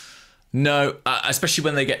 No, especially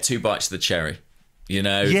when they get two bites of the cherry. You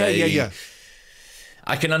know, yeah.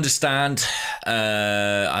 I can understand.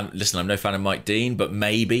 I'm no fan of Mike Dean, but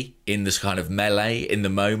maybe in this kind of melee in the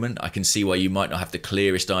moment, I can see why you might not have the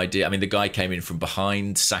clearest idea. I mean, the guy came in from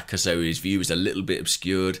behind Saka, so his view was a little bit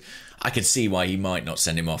obscured. I can see why he might not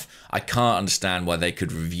send him off. I can't understand why they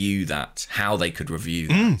could review that, how they could review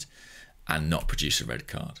that and not produce a red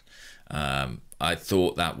card. I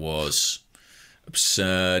thought that was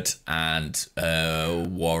absurd and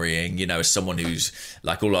worrying. You know, as someone who's,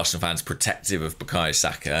 like all Arsenal fans, protective of Bukayo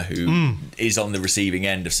Saka, who is on the receiving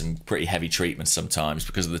end of some pretty heavy treatment sometimes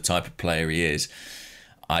because of the type of player he is,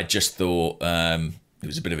 I just thought it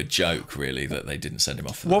was a bit of a joke, really, that they didn't send him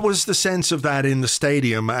off. What was the sense of that in the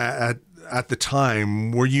stadium at the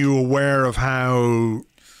time? Were you aware of how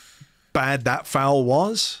bad that foul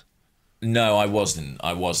was? No, I wasn't.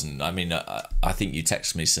 I mean, I think you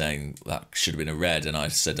texted me saying that should have been a red, and I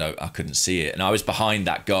said I couldn't see it. And I was behind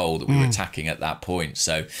that goal that we were attacking at that point.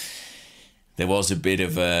 So there was a bit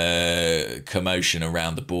of a commotion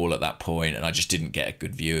around the ball at that point, and I just didn't get a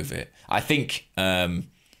good view of it. I think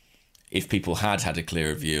if people had a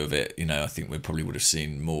clearer view of it, you know, I think we probably would have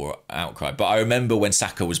seen more outcry. But I remember when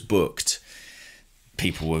Saka was booked,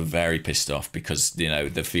 people were very pissed off because, you know,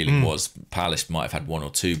 the feeling was Palace might have had one or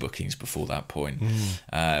two bookings before that point.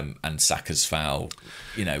 And Saka's foul,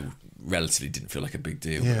 you know, relatively didn't feel like a big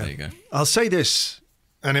deal. Yeah. But there you go. I'll say this,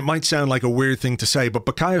 and it might sound like a weird thing to say, but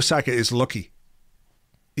Bukayo Saka is lucky.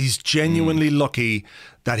 He's genuinely lucky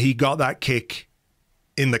that he got that kick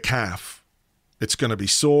in the calf. It's going to be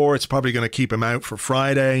sore. It's probably going to keep him out for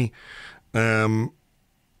Friday.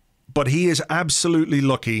 But he is absolutely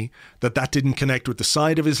lucky that that didn't connect with the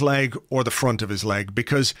side of his leg or the front of his leg,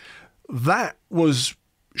 because that was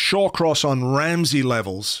Shawcross on Ramsey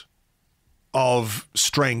levels of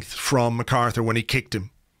strength from McArthur when he kicked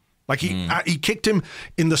him. Like he kicked him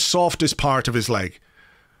in the softest part of his leg.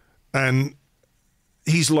 And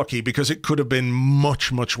he's lucky because it could have been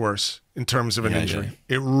much, much worse in terms of an injury.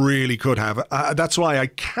 Yeah. It really could have. That's why I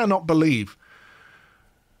cannot believe.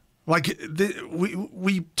 Like,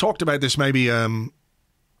 we talked about this maybe a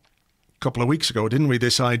couple of weeks ago, didn't we?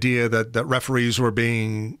 This idea that referees were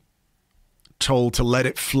being told to let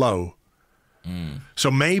it flow.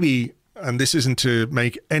 So maybe and this isn't to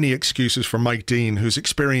make any excuses for Mike Dean, who's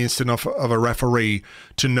experienced enough of a referee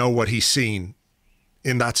to know what he's seen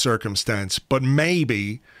in that circumstance, but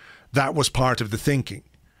maybe that was part of the thinking,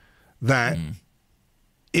 that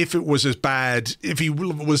if it was as bad, if he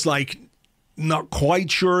was like not quite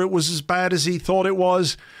sure it was as bad as he thought it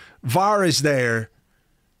was, VAR is there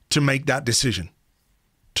to make that decision,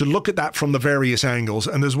 to look at that from the various angles.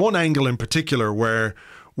 And there's one angle in particular where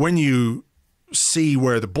when you see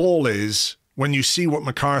where the ball is, when you see what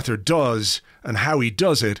McArthur does and how he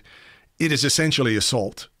does it, it is essentially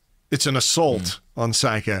assault. It's an assault on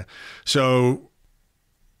Saka. So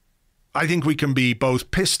I think we can be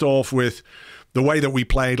both pissed off with the way that we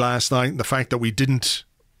played last night and the fact that we didn't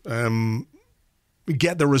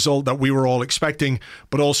get the result that we were all expecting,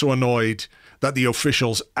 but also annoyed that the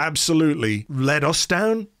officials absolutely let us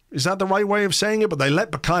down. Is that the right way of saying it? But they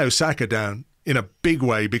let Bukayo Saka down in a big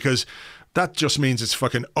way, because that just means it's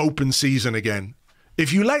fucking open season again.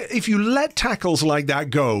 If you let tackles like that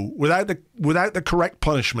go without the correct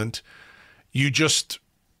punishment, you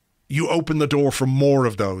open the door for more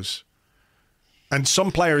of those. And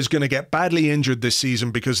some players are going to get badly injured this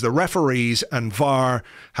season because the referees and VAR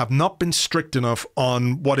have not been strict enough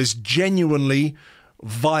on what is genuinely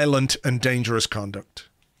violent and dangerous conduct.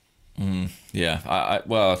 I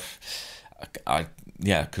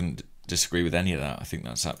couldn't disagree with any of that. I think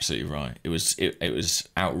that's absolutely right. It was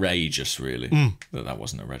outrageous, really, that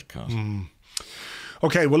wasn't a red card.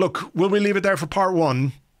 Okay, well, look, will we leave it there for part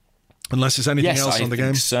one? Unless there's anything else on the game?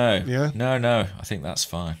 Yes, I think so. Yeah? No, I think that's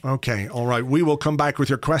fine. Okay, all right. We will come back with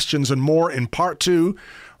your questions and more in part two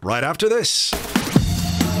right after this.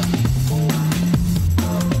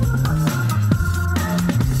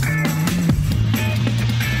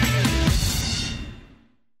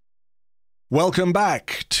 Welcome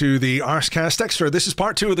back to the Arsecast Extra. This is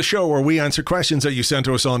part two of the show where we answer questions that you sent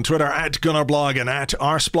to us on Twitter at Gunnerblog and at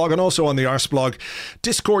Arseblog, and also on the Arseblog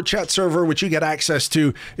Discord chat server, which you get access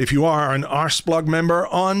to if you are an Arseblog member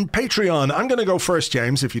on Patreon. I'm going to go first,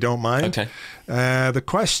 James, if you don't mind. Okay. The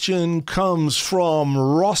question comes from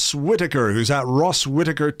Ross Whittaker, who's at Ross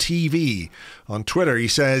Whittaker TV on Twitter. He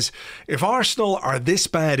says, if Arsenal are this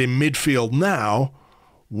bad in midfield now,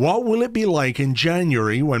 what will it be like in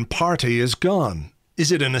January when Partey is gone?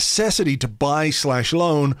 Is it a necessity to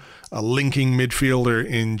buy/loan a linking midfielder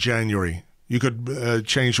in January? You could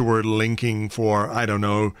change the word linking for, I don't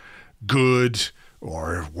know, good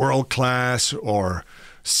or world class or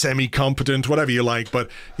semi-competent, whatever you like.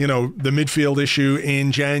 But, you know, the midfield issue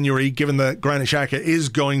in January, given that Granit Xhaka is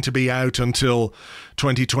going to be out until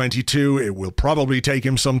 2022, it will probably take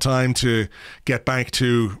him some time to get back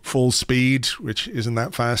to full speed, which isn't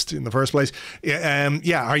that fast in the first place.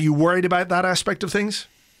 Are you worried about that aspect of things?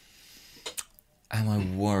 Am I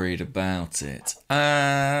worried about it?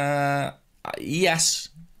 Yes,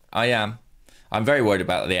 I am. I'm very worried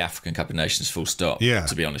about the African Cup of Nations, full stop,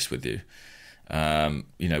 to be honest with you.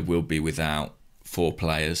 We'll be without 4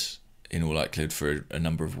 players in all likelihood for a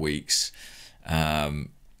number of weeks.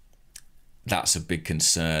 That's a big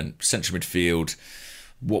concern. Central midfield,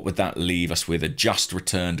 what would that leave us with? A just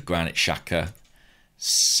returned Granit Xhaka,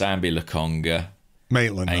 Sambi Lokonga,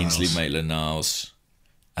 Ainsley Maitland-Niles,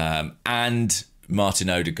 and Martin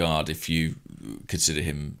Odegaard, if you consider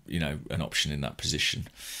him, an option in that position.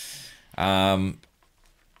 I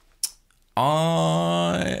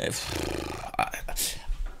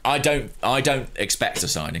don't expect a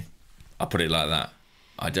signing. I'll put it like that.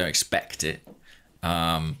 I don't expect it.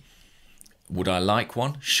 Would I like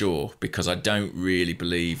one? Sure, because I don't really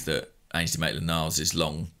believe that Ainsley Maitland-Niles is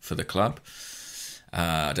long for the club.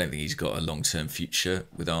 I don't think he's got a long-term future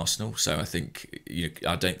with Arsenal. So I think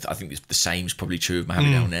I think the same is probably true of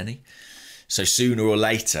Mohamed El Neni. So sooner or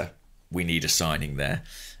later, we need a signing there.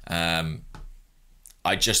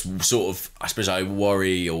 I just I suppose I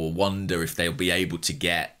worry or wonder if they'll be able to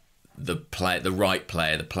get the right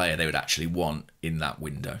player, the player they would actually want in that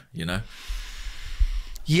window,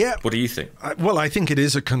 Yeah. What do you think? Well, I think it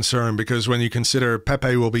is a concern because when you consider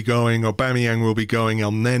Pepe will be going, Aubameyang will be going,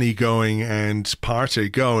 El Neni going, and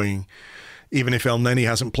Partey going, even if El Neni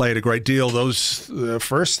hasn't played a great deal, those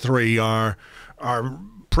first 3 are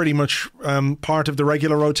pretty much part of the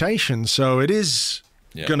regular rotation. So it is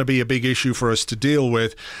going to be a big issue for us to deal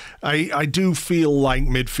with. I do feel like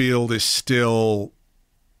midfield is still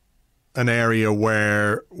an area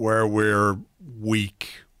where we're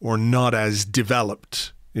weak or not as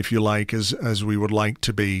developed, if you like, as we would like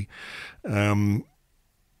to be. Sambi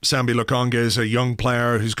Lokonga is a young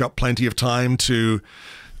player who's got plenty of time to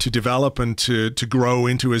develop and to grow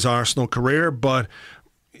into his Arsenal career, but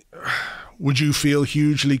Would you feel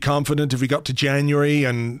hugely confident if we got to January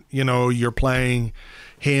and, you're playing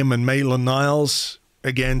him and Maitland-Niles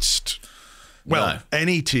against,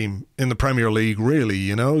 any team in the Premier League,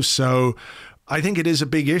 really, So I think it is a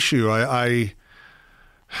big issue. The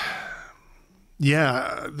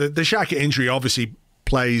Xhaka injury obviously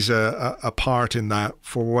plays a part in that.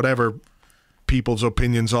 For whatever people's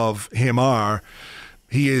opinions of him are,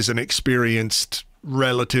 he is an experienced,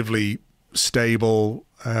 relatively stable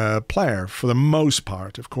player for the most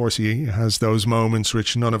part. Of course, he has those moments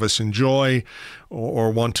which none of us enjoy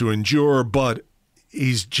or want to endure, but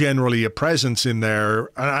he's generally a presence in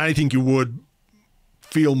there. And I think you would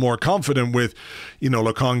feel more confident with,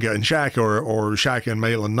 Lokonga and Xhaka or Xhaka and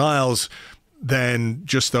Maitland-Niles than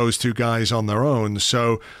just those two guys on their own.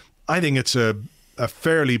 So I think it's a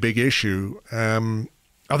fairly big issue. I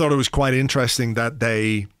thought it was quite interesting that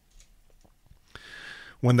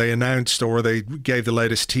when they announced or they gave the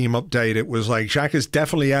latest team update, it was like Xhaka's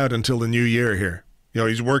definitely out until the new year here.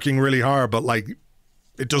 He's working really hard, but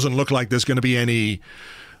it doesn't look like there's going to be any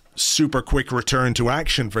super quick return to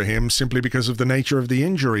action for him simply because of the nature of the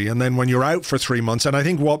injury. And then when you're out for 3 months, and I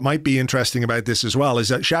think what might be interesting about this as well is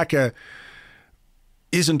that Xhaka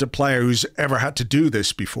isn't a player who's ever had to do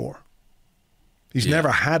this before. He's never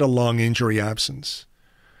had a long injury absence.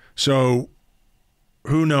 So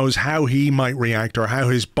who knows how he might react or how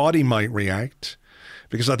his body might react,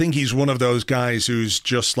 because I think he's one of those guys who's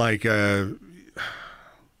just like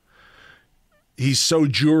he's so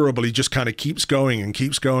durable, he just kind of keeps going and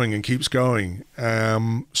keeps going and keeps going.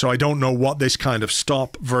 So I don't know what this kind of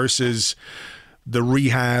stop versus the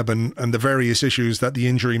rehab and the various issues that the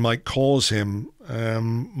injury might cause him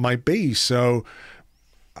might be. So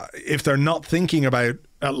if they're not thinking about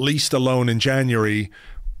at least a loan in January,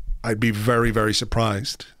 I'd be very, very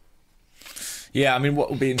surprised. Yeah, I mean,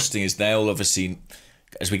 what will be interesting is they'll obviously,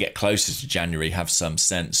 as we get closer to January, have some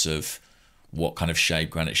sense of what kind of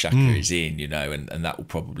shape Granit Xhaka is in, and that will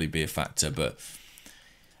probably be a factor. But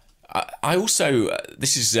I also,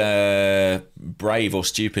 this is brave or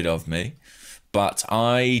stupid of me, but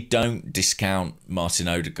I don't discount Martin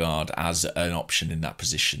Odegaard as an option in that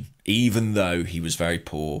position. Even though he was very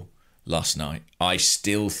poor last night, I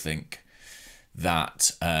still think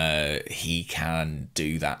that he can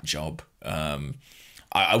do that job.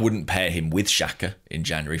 I wouldn't pair him with Xhaka in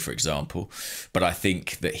January, for example, but I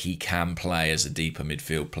think that he can play as a deeper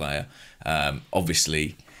midfield player.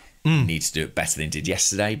 Obviously, he needs to do it better than he did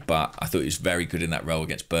yesterday, but I thought he was very good in that role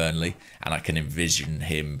against Burnley, and I can envision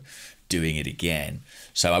him doing it again.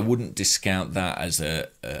 So I wouldn't discount that as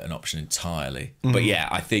an option entirely. But yeah,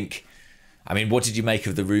 I think, I mean, what did you make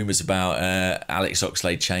of the rumours about Alex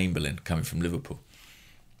Oxlade-Chamberlain coming from Liverpool?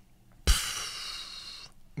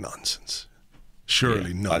 Nonsense.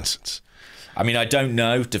 Surely nonsense. I mean, I don't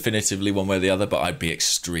know definitively one way or the other, but I'd be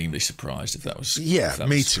extremely surprised if that was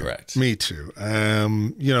correct. Me too.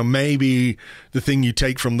 Maybe the thing you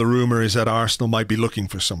take from the rumour is that Arsenal might be looking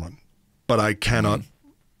for someone, but I cannot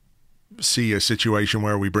see a situation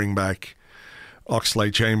where we bring back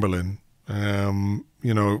Oxlade-Chamberlain,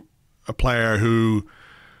 a player who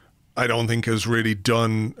I don't think has really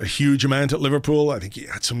done a huge amount at Liverpool. I think he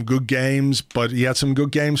had some good games, but he had some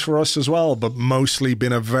good games for us as well, but mostly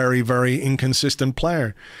been a very, very inconsistent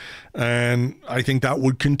player. And I think that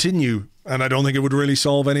would continue, and I don't think it would really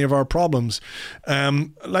solve any of our problems.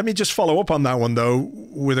 Let me just follow up on that one, though,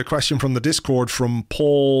 with a question from the Discord from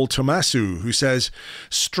Paul Tomasu, who says,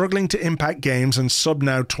 struggling to impact games and sub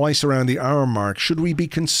now twice around the hour mark. Should we be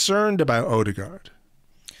concerned about Odegaard?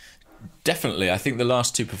 Definitely. I think the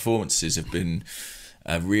last two performances have been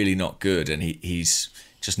really not good, and he's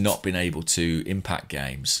just not been able to impact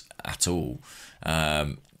games at all.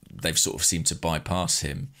 They've sort of seemed to bypass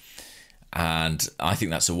him, and I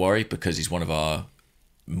think that's a worry because he's one of our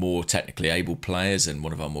more technically able players and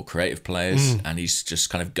one of our more creative players, and he's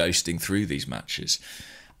just kind of ghosting through these matches.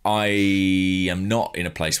 I am not in a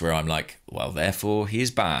place where I'm like, well, therefore he is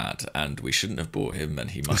bad and we shouldn't have bought him and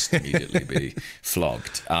he must immediately be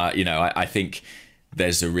flogged. I think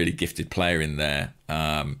there's a really gifted player in there,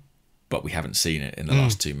 but we haven't seen it in the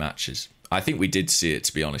last two matches. I think we did see it,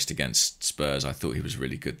 to be honest, against Spurs. I thought he was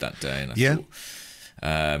really good that day, and I thought,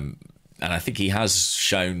 and I think he has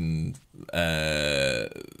shown.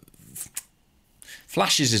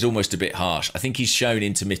 Flashes is almost a bit harsh. I think he's shown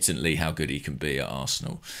intermittently how good he can be at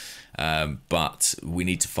Arsenal. But we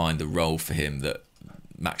need to find the role for him that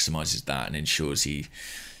maximises that and ensures he,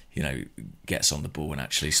 gets on the ball and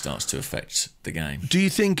actually starts to affect the game. Do you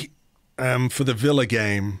think for the Villa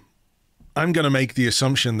game, I'm going to make the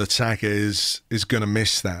assumption that Saka is going to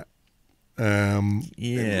miss that? I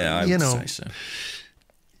would say so.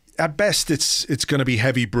 at best, it's going to be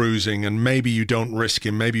heavy bruising, and maybe you don't risk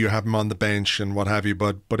him. Maybe you have him on the bench and what have you.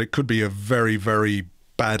 But it could be a very, very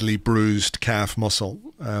badly bruised calf muscle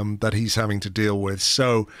that he's having to deal with.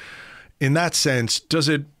 So, in that sense, does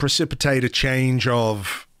it precipitate a change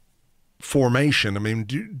of formation? I mean,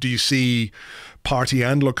 do you see Partey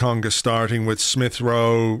and Lokonga starting with Smith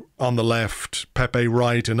Rowe on the left, Pepe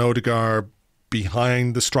right, and Odegaard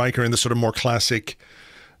behind the striker in the sort of more classic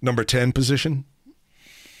number 10 position?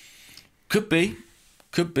 Could be.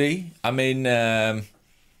 I mean, I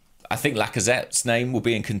think Lacazette's name will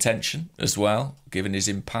be in contention as well, given his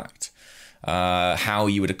impact. How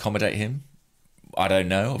you would accommodate him, I don't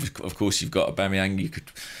know. Of course, you've got Aubameyang. You could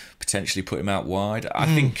potentially put him out wide. I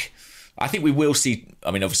think we will see.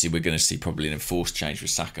 I mean, obviously, we're going to see probably an enforced change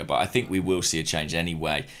with Saka, but I think we will see a change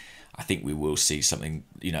anyway. I think we will see something,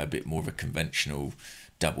 a bit more of a conventional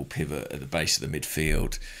double pivot at the base of the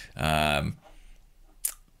midfield.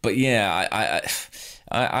 But yeah,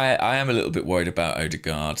 I am a little bit worried about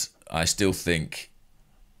Odegaard. I still think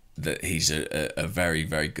that he's a very,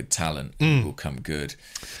 very good talent and will come good.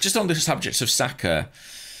 Just on the subject of Saka,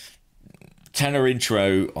 Tenor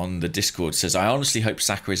Intro on the Discord says, I honestly hope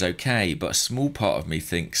Saka is okay, but a small part of me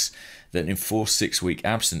thinks that an enforced 6-week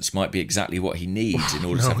absence might be exactly what he needs in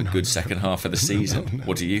order to have a good second half of the season. No.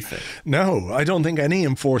 What do you think? No, I don't think any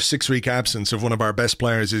enforced 6-week absence of one of our best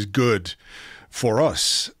players is good for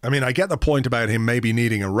us. I mean, I get the point about him maybe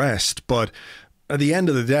needing a rest, but at the end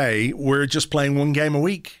of the day, we're just playing one game a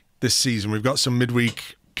week this season. We've got some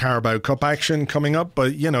midweek Carabao Cup action coming up,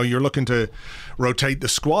 but you're looking to rotate the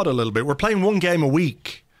squad a little bit. We're playing one game a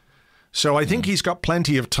week, so I think he's got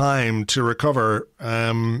plenty of time to recover.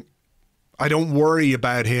 I don't worry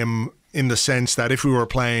about him in the sense that if we were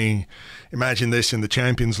playing, imagine this in the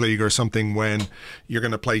Champions League or something, when you're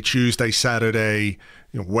going to play Tuesday, Saturday,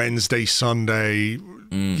 Wednesday, Sunday,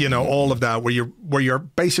 all of that, where you're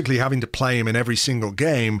basically having to play him in every single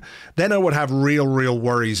game, then I would have real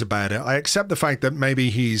worries about it. I accept the fact that maybe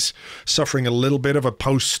he's suffering a little bit of a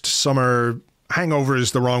post-summer hangover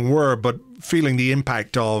is the wrong word, but feeling the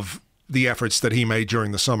impact of the efforts that he made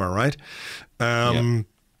during the summer, right?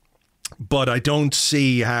 But I don't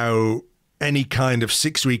see how any kind of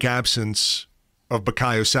 6-week absence of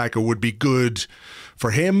Bukayo Saka would be good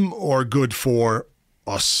for him or good for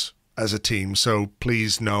us as a team. So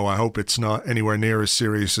please, no, I hope it's not anywhere near as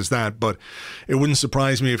serious as that. But it wouldn't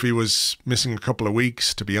surprise me if he was missing a couple of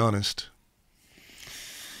weeks, to be honest.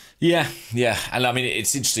 Yeah. And I mean,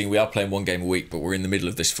 it's interesting. We are playing one game a week, but we're in the middle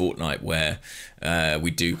of this fortnight where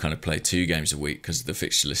we do kind of play 2 games a week because the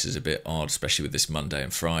fixture list is a bit odd, especially with this Monday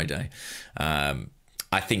and Friday.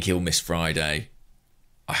 I think he'll miss Friday.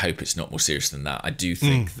 I hope it's not more serious than that. I do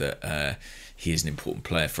think that he is an important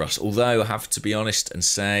player for us. Although I have to be honest and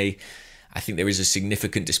say, I think there is a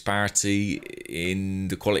significant disparity in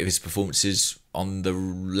the quality of his performances on the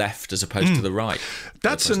left as opposed to the right.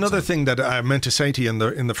 That's another thing that I meant to say to you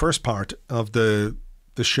in the first part of the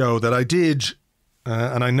show that I did,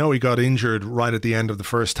 and I know he got injured right at the end of the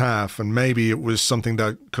first half, and maybe it was something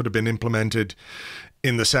that could have been implemented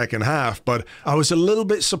in the second half, but I was a little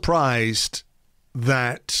bit surprised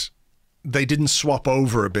that they didn't swap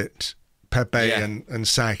over a bit, Pepe and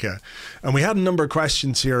Saka. And we had a number of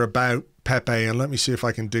questions here about Pepe, and let me see if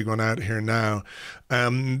I can dig one out here now.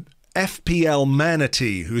 FPL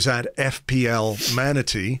Manatee, who's at FPL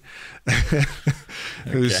Manatee,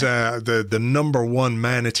 who's the number one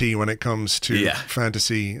manatee when it comes to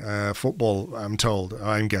fantasy football,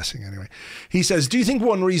 I'm guessing anyway. He says, do you think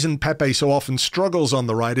one reason Pepe so often struggles on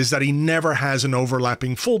the right is that he never has an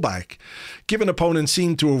overlapping fullback? Given opponents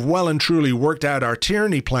seem to have well and truly worked out our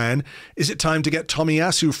Tierney plan, is it time to get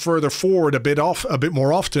Tomiyasu further forward a bit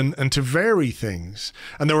more often and to vary things?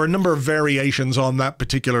 And there were a number of variations on that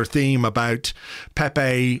particular theme about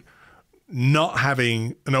Pepe not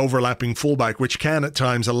having an overlapping fullback, which can at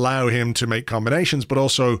times allow him to make combinations, but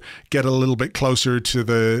also get a little bit closer to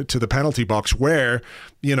the penalty box, where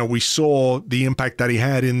we saw the impact that he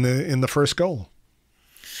had in the first goal.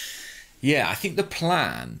 Yeah, I think the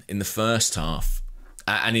plan in the first half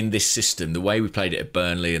and in this system, the way we played it at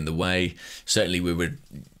Burnley and the way certainly we were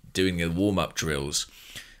doing the warm-up drills,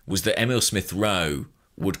 was that Emile Smith-Rowe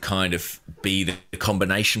would kind of be the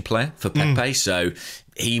combination player for Pepe. So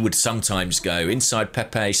he would sometimes go inside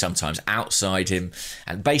Pepe, sometimes outside him,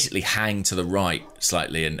 and basically hang to the right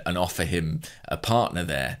slightly and offer him a partner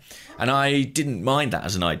there. And I didn't mind that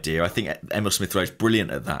as an idea. I think Emile Smith-Rowe's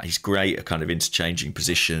brilliant at that. He's great at kind of interchanging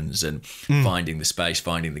positions and finding the space,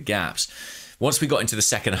 finding the gaps. Once we got into the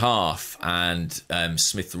second half and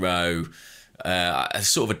Smith-Rowe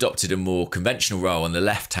sort of adopted a more conventional role on the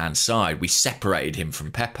left-hand side. We separated him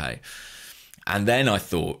from Pepe. And then I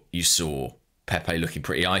thought you saw Pepe looking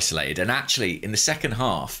pretty isolated. And actually, in the second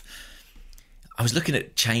half, I was looking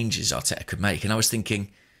at changes Arteta could make, and I was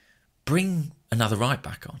thinking, bring another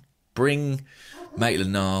right-back on. Bring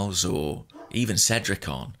Maitland-Niles or even Cedric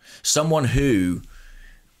on. Someone who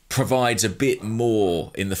provides a bit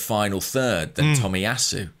more in the final third than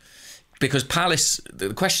Tomiyasu. Because Palace,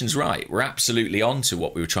 the question's right. We're absolutely on to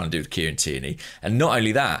what we were trying to do with Kieran Tierney. And not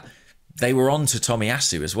only that, they were on to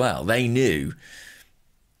Tomiyasu as well. They knew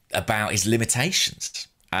about his limitations.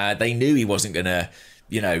 They knew he wasn't going to,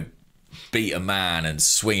 beat a man and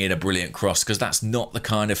swing in a brilliant cross, because that's not the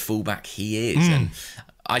kind of fullback he is. And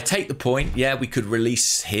I take the point. Yeah, we could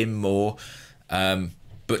release him more.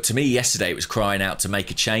 But to me, yesterday, it was crying out to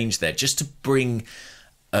make a change there, just to bring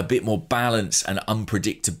a bit more balance and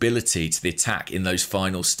unpredictability to the attack in those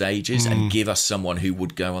final stages and give us someone who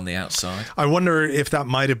would go on the outside. I wonder if that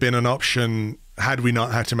might have been an option had we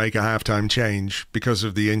not had to make a halftime change because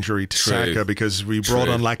of the injury to Saka, because we brought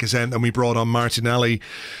on Lacazette and we brought on Martinelli,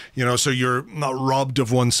 so you're not robbed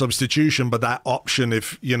of one substitution, but that option,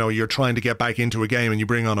 if, you're trying to get back into a game and you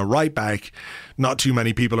bring on a right back, not too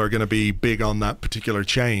many people are going to be big on that particular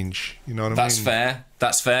change. You know what I mean?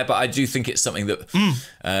 That's fair, but I do think it's something that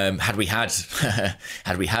had we had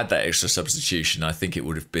that extra substitution, I think it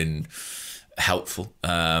would have been helpful.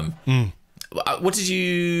 What did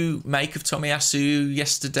you make of Tomiyasu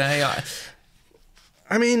yesterday?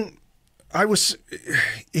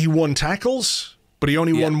 He won tackles, but he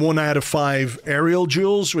only won 1 out of 5 aerial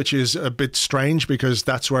duels, which is a bit strange because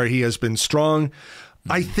that's where he has been strong.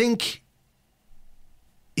 I think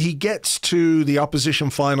he gets to the opposition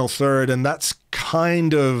final third, and that's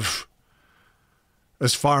kind of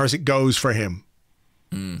as far as it goes for him.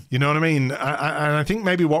 You know what I mean? And I think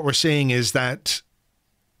maybe what we're seeing is that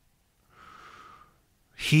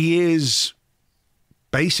he is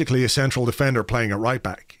basically a central defender playing at right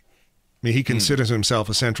back. I mean, he considers himself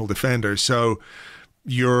a central defender. So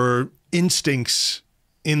your instincts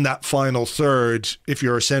in that final third, if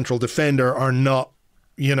you're a central defender, are not,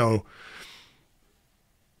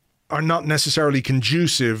 are not necessarily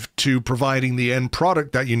conducive to providing the end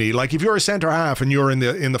product that you need. Like if you're a centre half and you're in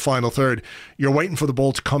the final third, you're waiting for the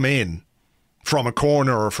ball to come in from a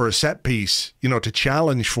corner or for a set piece, to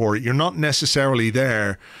challenge for it. You're not necessarily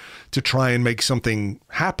there to try and make something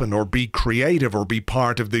happen or be creative or be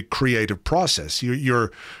part of the creative process.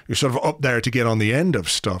 You're sort of up there to get on the end of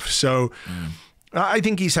stuff. So I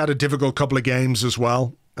think he's had a difficult couple of games as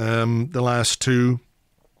well. The last 2,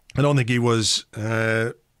 I don't think he was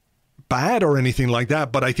bad or anything like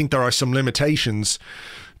that, but I think there are some limitations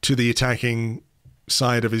to the attacking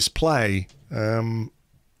side of his play. And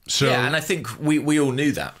I think we all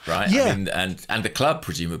knew that, right? Yeah. I mean, and the club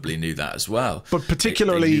presumably knew that as well. But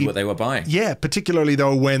particularly, they knew what they were buying. Yeah, particularly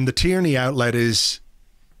though when the Tierney outlet is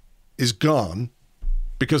gone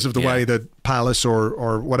because of the way that Palace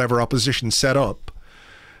or whatever opposition set up.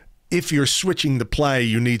 If you're switching the play,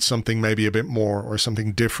 you need something maybe a bit more or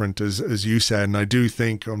something different, as you said. And I do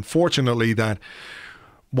think, unfortunately, that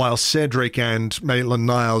while Cedric and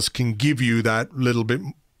Maitland-Niles can give you that little bit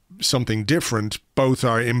something different, both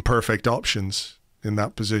are imperfect options in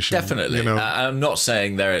that position. Definitely. I'm not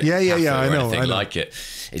saying they're I know. like it.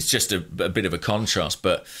 It's just a bit of a contrast.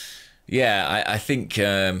 But I think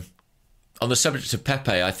on the subject of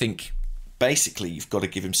Pepe, I think basically you've got to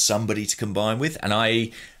give him somebody to combine with, and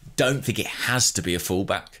I don't think it has to be a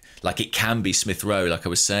fullback. Like it can be Smith Rowe, like I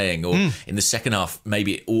was saying, or in the second half,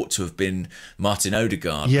 maybe it ought to have been Martin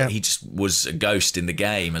Odegaard. Yeah. But he just was a ghost in the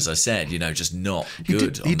game, as I said, just not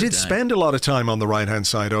good. He did spend a lot of time on the right-hand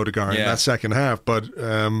side, Odegaard, in that second half. But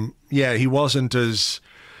he wasn't as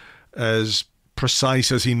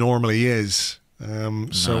precise as he normally is.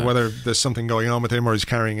 So whether there's something going on with him or he's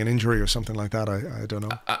carrying an injury or something like that, I don't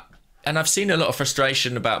know. And I've seen a lot of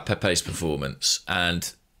frustration about Pepe's performance.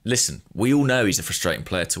 And listen, we all know he's a frustrating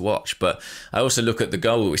player to watch, but I also look at the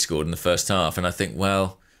goal that we scored in the first half and I think,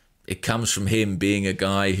 well, it comes from him being a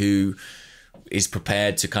guy who is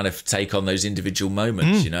prepared to kind of take on those individual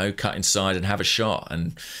moments, cut inside and have a shot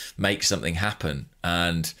and make something happen.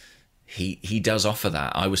 And he does offer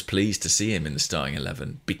that. I was pleased to see him in the starting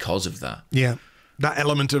 11 because of that. Yeah. That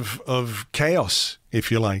element of chaos,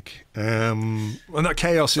 if you like. And that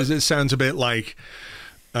chaos it sounds a bit like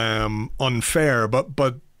unfair,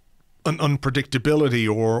 but an unpredictability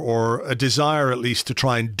or a desire at least to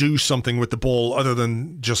try and do something with the ball other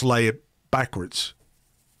than just lay it backwards.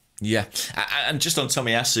 Yeah. And just on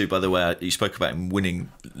Tomiyasu, by the way, you spoke about him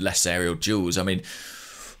winning less aerial duels. I mean,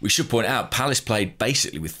 we should point out, Palace played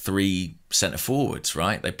basically with 3 centre forwards,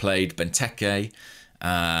 right? They played Benteke,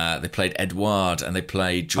 they played Edouard, and they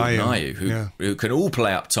played Jordan Ayew, who can all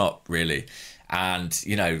play up top, really. And,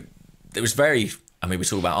 you know, it was very... I mean, we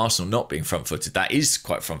talk about Arsenal not being front-footed. That is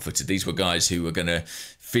quite front-footed. These were guys who were going to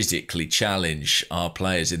physically challenge our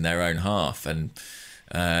players in their own half, and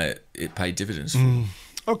it paid dividends.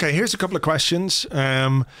 Okay, here's a couple of questions.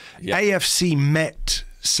 AFC Met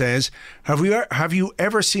says, have you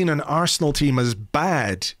ever seen an Arsenal team as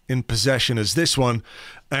bad in possession as this one?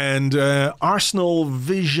 And Arsenal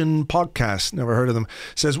Vision Podcast, never heard of them,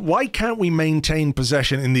 says, why can't we maintain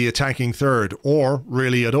possession in the attacking third, or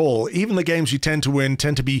really at all? Even the games we tend to win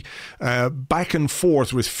tend to be back and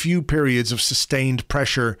forth with few periods of sustained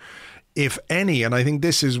pressure, if any. And I think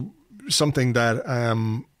this is something that,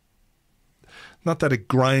 not that it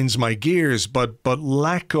grinds my gears, but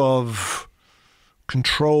lack of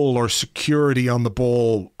control or security on the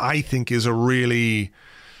ball, I think, is a really...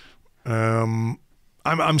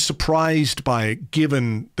 I'm surprised by it,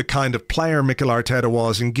 given the kind of player Mikel Arteta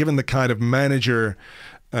was, and given the kind of manager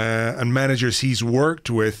and managers he's worked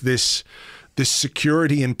with. This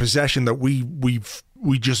security in possession that we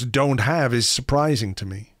just don't have is surprising to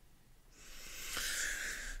me.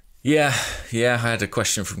 Yeah. I had a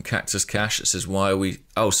question from Cactus Cash that says, "Why are we?"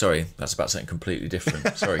 Oh, sorry, that's about something completely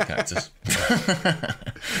different. Sorry, Cactus.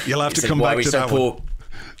 You'll have to come back to that one.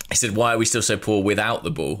 He said, "Why are we still so poor without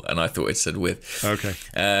the ball?" And I thought it said "with." Okay.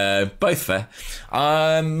 Both fair.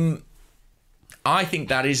 I think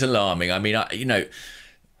that is alarming. I mean, I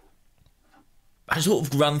sort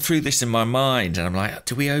of run through this in my mind, and I'm like,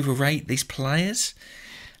 do we overrate these players?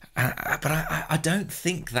 But I don't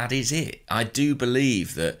think that is it. I do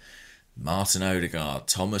believe that Martin Odegaard,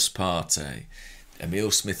 Thomas Partey,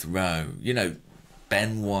 Emile Smith-Rowe,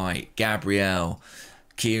 Ben White, Gabriel,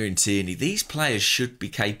 Kieran Tierney, these players should be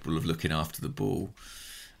capable of looking after the ball.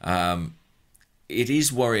 It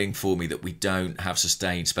is worrying for me that we don't have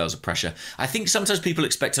sustained spells of pressure. I think sometimes people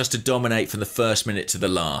expect us to dominate from the first minute to the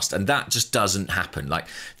last, and that just doesn't happen. Like,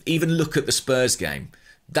 even look at the Spurs game.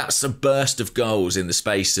 That's a burst of goals in the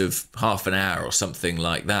space of half an hour or something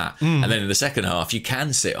like that. And then in the second half, you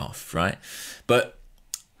can sit off, right? But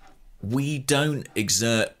we don't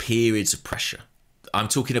exert periods of pressure. I'm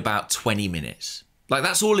talking about 20 minutes. Like,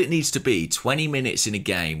 that's all it needs to be. 20 minutes in a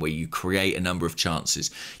game where you create a number of chances.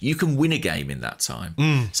 You can win a game in that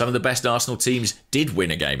time. Some of the best Arsenal teams did win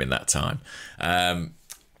a game in that time. And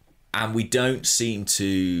we don't seem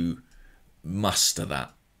to muster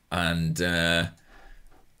that. And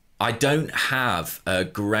I don't have a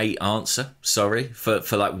great answer, sorry, for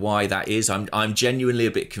like why that is. I'm genuinely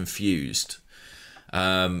a bit confused.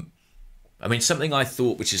 I mean, something I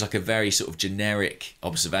thought, which is like a very sort of generic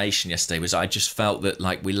observation yesterday, was I just felt that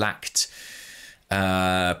like we lacked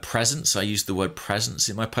presence. I used the word presence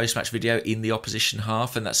in my post-match video in the opposition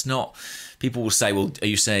half, and that's not... People will say, well, are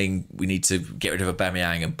you saying we need to get rid of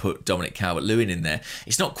Aubameyang and put Dominic Calvert-Lewin in there?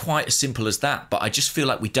 It's not quite as simple as that, but I just feel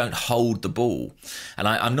like we don't hold the ball. And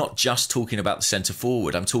I'm not just talking about the centre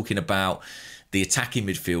forward. I'm talking about the attacking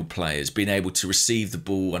midfield players being able to receive the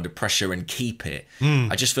ball under pressure and keep it.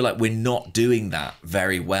 I just feel like we're not doing that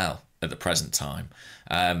very well at the present time.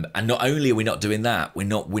 And not only are we not doing that, we're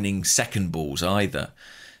not winning second balls either.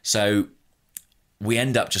 So we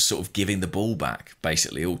end up just sort of giving the ball back,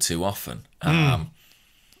 basically, all too often.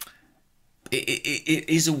 It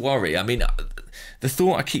is a worry. I mean, the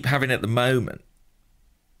thought I keep having at the moment,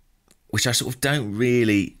 which I sort of don't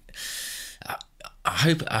really... I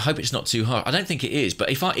hope it's not too hard. I don't think it is.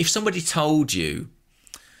 But if somebody told you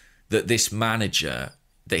that this manager,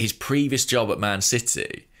 that his previous job at Man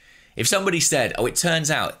City, if somebody said, oh, it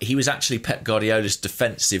turns out he was actually Pep Guardiola's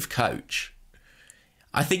defensive coach,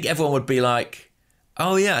 I think everyone would be like,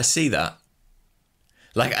 oh yeah, I see that.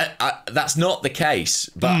 Like, that's not the case,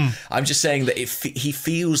 but I'm just saying that he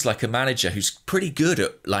feels like a manager who's pretty good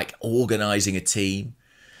at like organising a team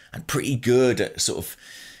and pretty good at sort of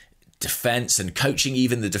defence and coaching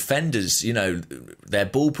even the defenders, their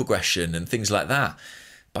ball progression and things like that.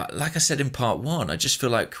 But like I said in part one, I just feel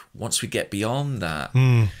like once we get beyond that,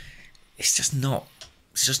 it's just not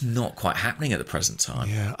quite happening at the present time.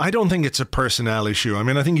 Yeah, I don't think it's a personnel issue. I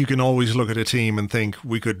mean, I think you can always look at a team and think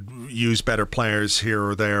we could use better players here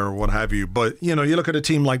or there or what have you. But, you look at a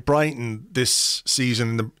team like Brighton this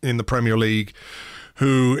season in the Premier League,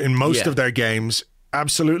 who in most of their games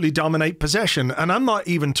absolutely dominate possession. And I'm not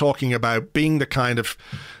even talking about being the kind of,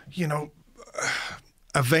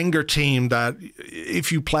 a Wenger team that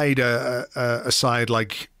if you played a side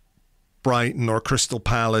like Brighton or Crystal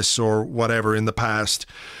Palace or whatever in the past,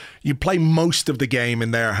 you'd play most of the game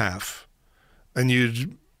in their half and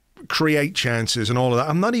you'd create chances and all of that.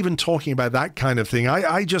 I'm not even talking about that kind of thing.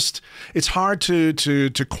 I just, it's hard to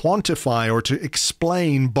quantify or to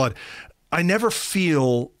explain, but I never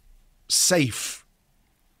feel safe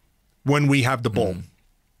when we have the ball.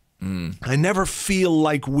 I never feel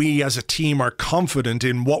like we as a team are confident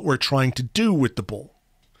in what we're trying to do with the ball.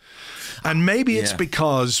 And maybe it's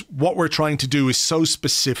because what we're trying to do is so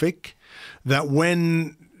specific that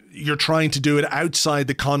when you're trying to do it outside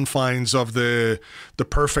the confines of the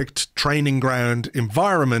perfect training ground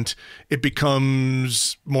environment, it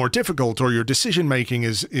becomes more difficult, or your decision making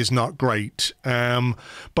is not great.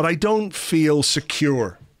 But I don't feel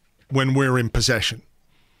secure when we're in possession,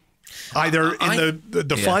 either in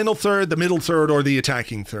the final third, the middle third, or the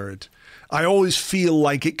attacking third. I always feel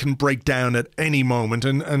like it can break down at any moment,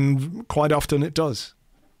 and quite often it does.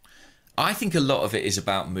 I think a lot of it is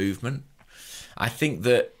about movement. I think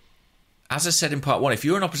that, as I said in part one, if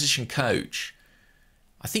you're an opposition coach,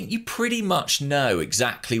 I think you pretty much know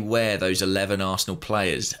exactly where those 11 Arsenal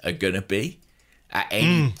players are going to be at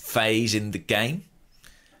any phase in the game.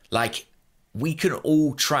 Like, we can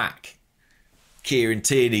all track Kieran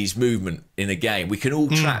Tierney's movement in a game. We can all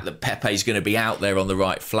track that Pepe's going to be out there on the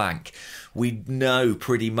right flank. We know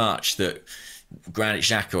pretty much that Granit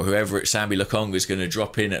Xhaka or whoever at Sambi Lokonga is going to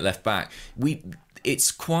drop in at left back.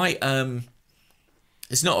 It's quite...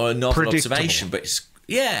 it's not a novel observation, but it's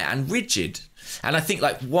and rigid. And I think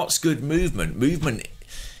like what's good movement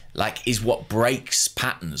like is what breaks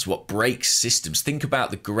patterns, what breaks systems. Think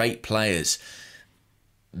about the great players,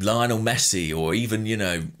 Lionel Messi, or even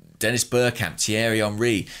Dennis Bergkamp, Thierry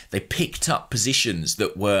Henry. They picked up positions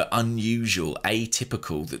that were unusual,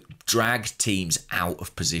 atypical, that dragged teams out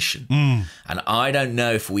of position. And I don't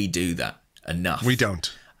know if we do that enough. We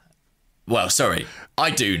don't. Well, sorry,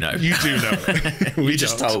 I do know. You do know. You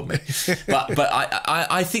just told me. But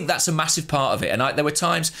I think that's a massive part of it. And there were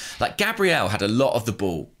times, like Gabriel had a lot of the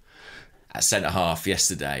ball at centre-half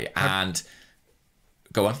yesterday. And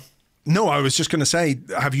go on. No, I was just going to say,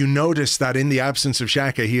 have you noticed that in the absence of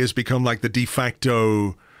Xhaka, he has become like the de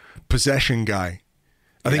facto possession guy?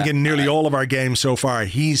 I think in nearly all of our games so far,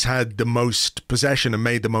 he's had the most possession and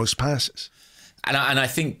made the most passes. And I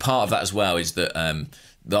think part of that as well is that...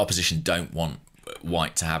 the opposition don't want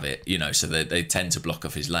White to have it, so they tend to block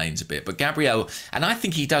off his lanes a bit. But Gabriel, and I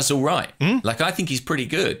think he does all right. Like, I think he's pretty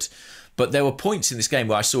good. But there were points in this game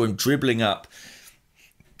where I saw him dribbling up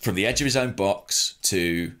from the edge of his own box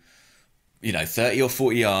to, 30 or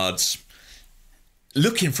 40 yards,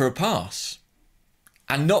 looking for a pass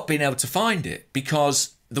and not being able to find it,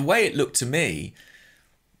 because the way it looked to me,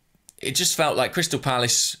 it just felt like Crystal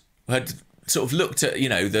Palace had sort of looked at,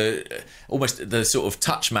 almost the sort of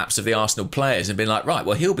touch maps of the Arsenal players and been like, right,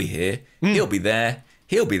 well, he'll be here, he'll be there,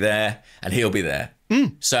 he'll be there, and he'll be there.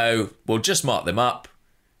 So we'll just mark them up.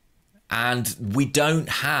 And we don't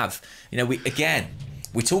have,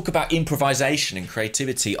 we talk about improvisation and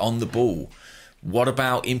creativity on the ball. What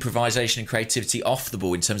about improvisation and creativity off the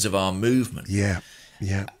ball in terms of our movement? Yeah.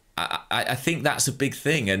 I think that's a big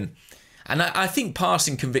thing. And I think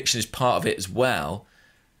passing conviction is part of it as well.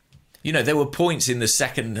 There were points in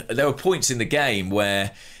the game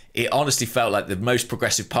where it honestly felt like the most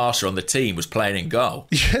progressive passer on the team was playing in goal.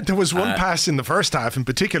 Yeah, there was one pass in the first half in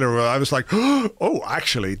particular where I was like, oh,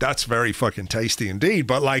 actually, that's very fucking tasty indeed.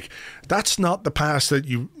 But like, that's not the pass that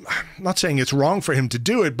I'm not saying it's wrong for him to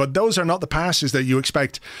do it, but those are not the passes that you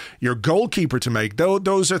expect your goalkeeper to make.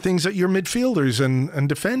 Those are things that your midfielders and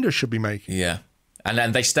defenders should be making. Yeah. And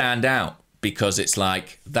then they stand out because it's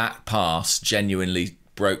like that pass genuinely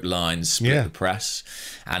broke lines, split the press,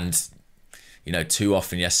 and too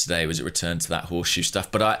often yesterday was it returned to that horseshoe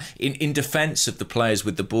stuff. But in defence of the players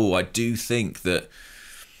with the ball, I do think that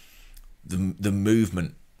the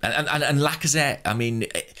movement and Lacazette, I mean,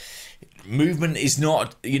 movement is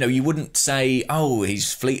not, you wouldn't say, oh,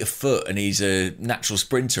 he's fleet of foot and he's a natural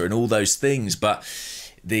sprinter and all those things, but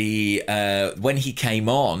when he came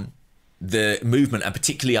on, the movement, and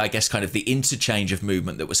particularly, I guess, kind of the interchange of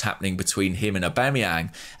movement that was happening between him and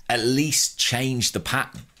Aubameyang, at least changed the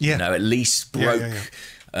pattern. At least broke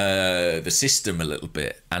the system a little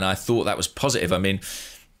bit. And I thought that was positive. I mean,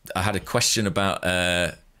 I had a question about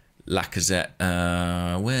Lacazette.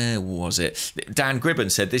 Where was it? Dan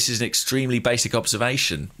Gribben said, this is an extremely basic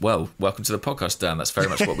observation. Well, welcome to the podcast, Dan. That's very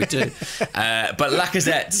much what we do. But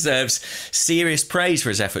Lacazette deserves serious praise for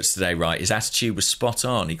his efforts today, right? His attitude was spot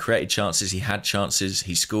on. He created chances. He had chances.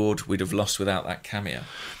 He scored. We'd have lost without that cameo.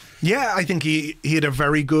 Yeah, I think he had a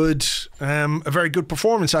very good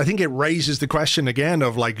performance. I think it raises the question again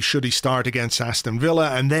of like, should he start against Aston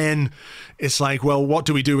Villa? And then it's like, well, what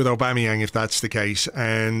do we do with Aubameyang if that's the case?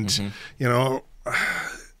 And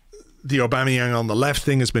the Aubameyang on the left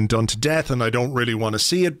thing has been done to death, and I don't really want to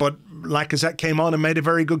see it. But Lacazette came on and made a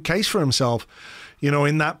very good case for himself. You know,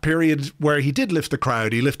 in that period where he did lift the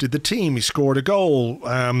crowd, he lifted the team, he scored a goal.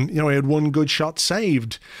 He had one good shot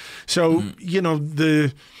saved. So,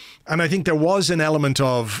 and I think there was an element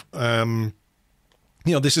of,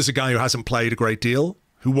 this is a guy who hasn't played a great deal,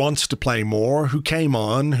 who wants to play more, who came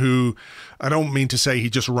on, who, I don't mean to say he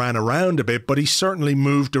just ran around a bit, but he certainly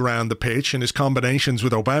moved around the pitch, and his combinations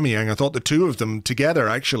with Aubameyang, I thought the two of them together,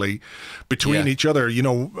 actually, between each other,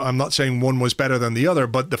 I'm not saying one was better than the other,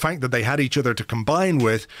 but the fact that they had each other to combine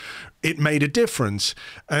with, it made a difference.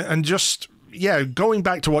 And just, going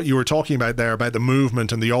back to what you were talking about there, about the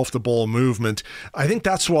movement and the off-the-ball movement, I think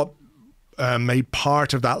that's what made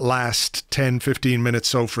part of that last 10, 15 minutes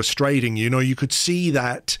so frustrating. You could see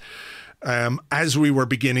that as we were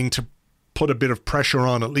beginning to put a bit of pressure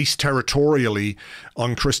on, at least territorially,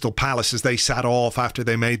 on Crystal Palace as they sat off after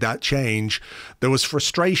they made that change, there was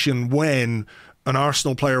frustration when an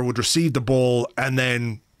Arsenal player would receive the ball and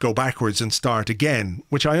then go backwards and start again,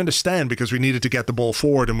 which I understand because we needed to get the ball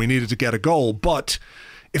forward and we needed to get a goal. But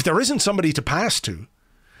if there isn't somebody to pass to,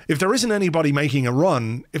 if there isn't anybody making a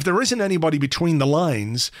run, if there isn't anybody between the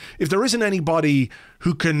lines, if there isn't anybody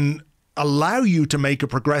who can allow you to make a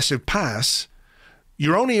progressive pass,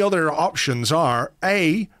 your only other options are,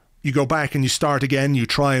 A, you go back and you start again, you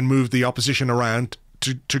try and move the opposition around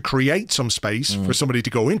to create some space for somebody to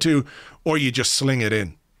go into, or you just sling it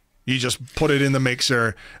in. You just put it in the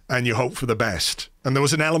mixer and you hope for the best. And there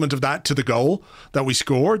was an element of that to the goal that we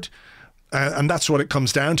scored, and that's what it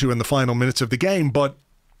comes down to in the final minutes of the game. But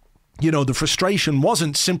the frustration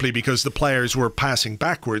wasn't simply because the players were passing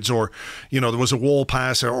backwards or, there was a wall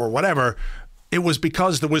pass or whatever. It was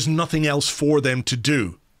because there was nothing else for them to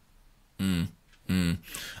do.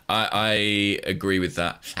 I agree with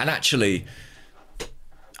that. And actually,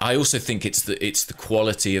 I also think it's the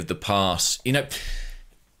quality of the pass.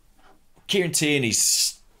 Kieran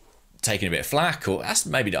Tierney's taking a bit of flack, or that's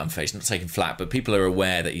maybe not unfaced, not taking flack, but people are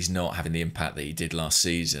aware that he's not having the impact that he did last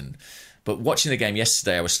season. But watching the game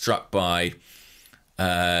yesterday, I was struck by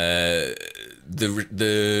the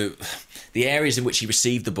areas in which he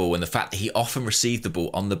received the ball and the fact that he often received the ball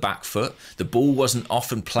on the back foot. The ball wasn't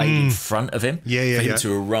often played in front of him for him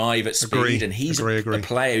to arrive at speed. And he's a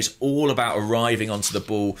player who's all about arriving onto the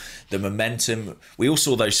ball, the momentum. We all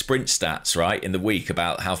saw those sprint stats, right, in the week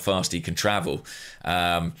about how fast he can travel.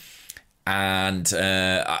 I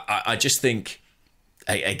just think,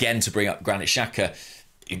 again, to bring up Granit Xhaka,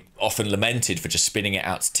 often lamented for just spinning it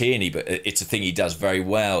out to Tierney, but it's a thing he does very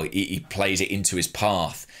well. He plays it into his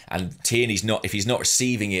path, and Tierney's not, if he's not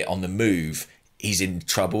receiving it on the move, he's in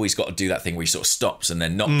trouble. He's got to do that thing where he sort of stops and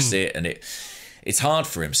then knocks it, and it's hard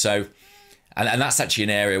for him. So, and that's actually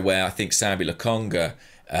an area where I think Sambi Lokonga,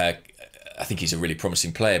 I think he's a really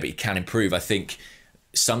promising player, but he can improve. I think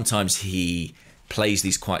sometimes he plays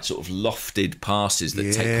these quite sort of lofted passes that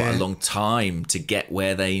take quite a long time to get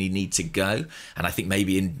where they need to go. And I think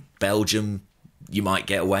maybe in Belgium you might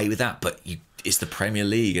get away with that, but it's the Premier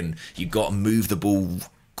League and you've got to move the ball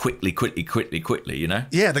quickly,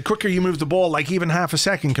 Yeah, the quicker you move the ball, like even half a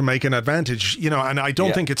second can make an advantage, and I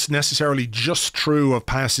don't think it's necessarily just true of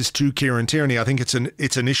passes to Kieran Tierney. I think it's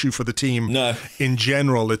an issue for the team in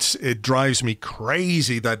general. It drives me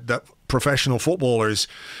crazy that professional footballers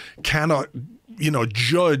cannot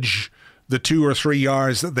judge the 2 or 3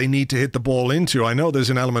 yards that they need to hit the ball into. I know there's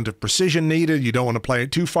an element of precision needed. You don't want to play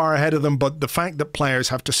it too far ahead of them, but the fact that players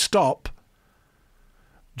have to stop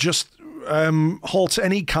just halts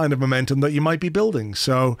any kind of momentum that you might be building.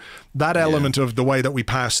 So that element of the way that we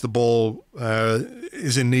pass the ball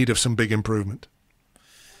is in need of some big improvement.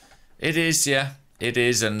 It is, it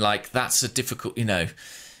is. And that's a difficult,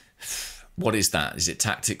 what is that? Is it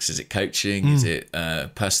tactics? Is it coaching? Is it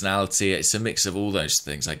personality? It's a mix of all those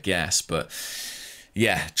things, I guess. But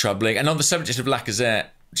troubling. And on the subject of Lacazette,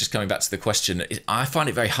 just coming back to the question, I find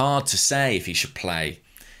it very hard to say if he should play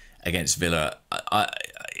against Villa.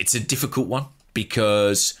 It's a difficult one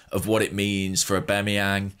because of what it means for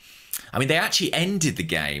Aubameyang. I mean, they actually ended the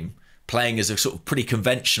game playing as a sort of pretty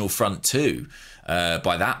conventional front two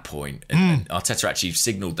by that point. And Arteta actually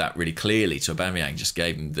signalled that really clearly to Aubameyang, just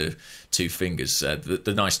gave him the two fingers,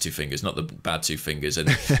 the nice two fingers, not the bad two fingers. And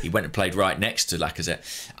he went and played right next to Lacazette.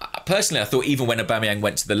 Personally, I thought even when Aubameyang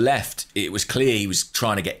went to the left, it was clear he was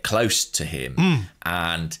trying to get close to him.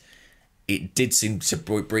 And it did seem to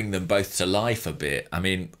bring them both to life a bit. I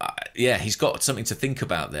mean, he's got something to think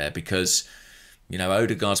about there because,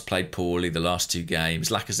 Odegaard's played poorly the last 2 games.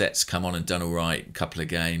 Lacazette's come on and done all right a couple of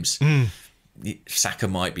games. Saka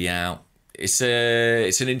might be out. it's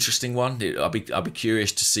an interesting one. I'll be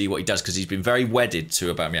curious to see what he does, because he's been very wedded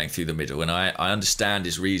to Aubameyang through the middle, and I understand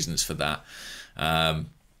his reasons for that.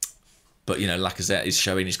 But Lacazette is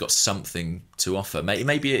showing he's got something to offer.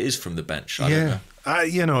 Maybe it is from the bench. I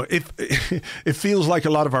don't know. It feels like a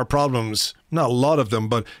lot of our problems, not a lot of them,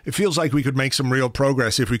 but it feels like we could make some real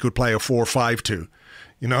progress if we could play a 4-5-2.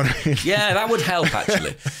 You know what I mean? Yeah, that would help,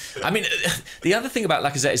 actually. I mean, the other thing about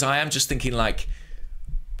Lacazette is I am just thinking,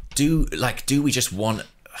 do we just want...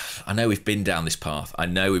 I know we've been down this path.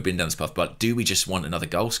 But do we just want another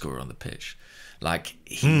goal scorer on the pitch?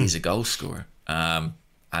 He is a goal scorer.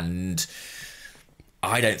 And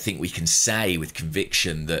I don't think we can say with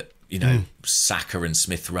conviction that, Saka and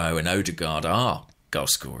Smith Rowe and Odegaard are goal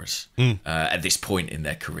scorers at this point in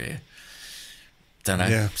their career. Don't know.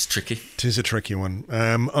 Yeah. It's tricky. It is a tricky one.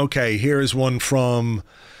 Okay, here is one from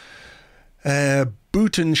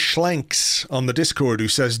Booten Schlenks on the Discord, who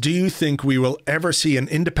says, do you think we will ever see an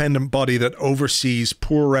independent body that oversees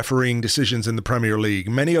poor refereeing decisions in the Premier League?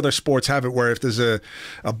 Many other sports have it where if there's a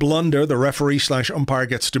blunder, the referee/umpire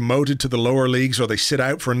gets demoted to the lower leagues, or they sit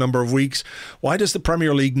out for a number of weeks. Why does the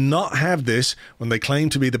Premier League not have this when they claim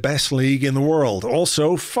to be the best league in the world?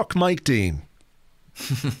 Also, fuck Mike Dean.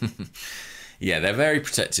 Yeah, they're very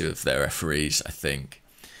protective of their referees, I think.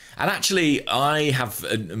 And actually, I have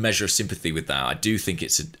a measure of sympathy with that. I do think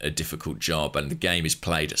it's a difficult job, and the game is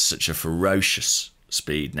played at such a ferocious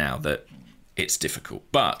speed now that it's difficult.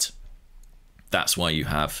 But that's why you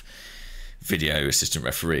have video assistant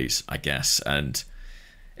referees, I guess. And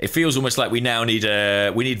it feels almost like we now need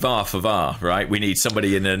VAR for VAR, right? We need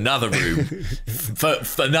somebody in another room for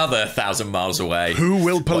another 1,000 miles away. Who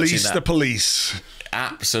will police the police?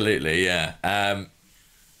 Absolutely, yeah.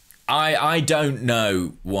 I don't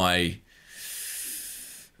know why.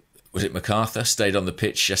 Was it McArthur stayed on the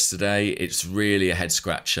pitch yesterday? It's really a head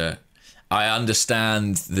scratcher. I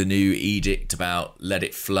understand the new edict about let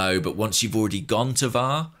it flow, but once you've already gone to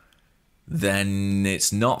VAR, then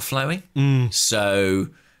it's not flowing. So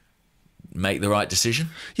make the right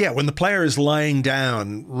decision. Yeah, when the player is lying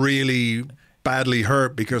down really badly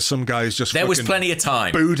hurt because some guy's just there was plenty of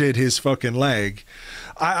time booted his fucking leg.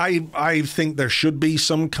 I think there should be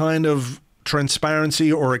some kind of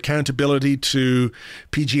transparency or accountability to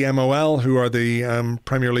PGMOL, who are the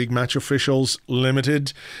Premier League Match Officials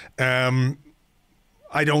Limited. I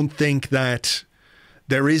don't think that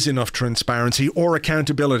there is enough transparency or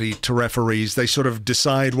accountability to referees. They sort of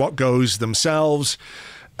decide what goes themselves,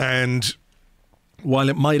 and while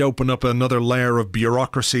it might open up another layer of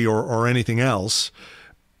bureaucracy or anything else,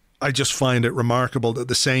 I just find it remarkable that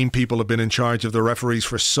the same people have been in charge of the referees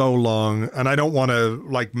for so long. And I don't want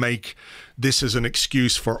to make this as an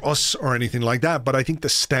excuse for us or anything like that, but I think the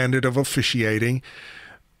standard of officiating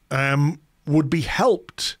would be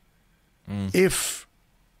helped if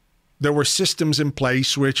there were systems in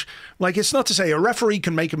place which, it's not to say a referee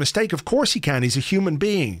can make a mistake. Of course he can. He's a human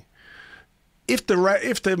being. If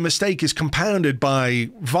the mistake is compounded by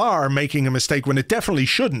VAR making a mistake when it definitely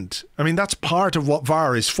shouldn't, I mean, that's part of what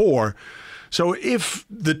VAR is for. So if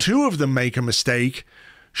the two of them make a mistake,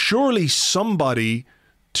 surely somebody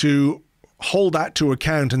to hold that to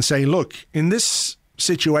account and say, look, in this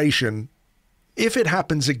situation, if it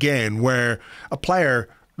happens again where a player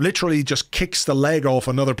literally just kicks the leg off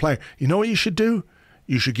another player, you know what you should do?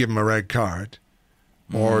 You should give him a red card,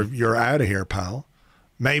 or you're out of here, pal.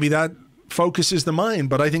 Maybe that focuses the mind,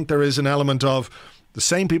 but I think there is an element of the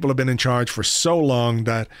same people have been in charge for so long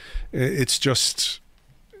that it's just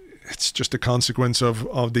a consequence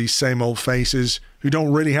of these same old faces who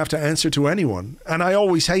don't really have to answer to anyone. And I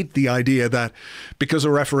always hate the idea that because a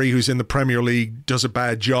referee who's in the Premier League does a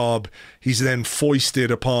bad job, he's then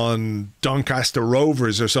foisted upon Doncaster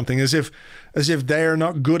Rovers or something, as if they're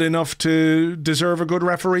not good enough to deserve a good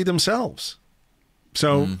referee themselves.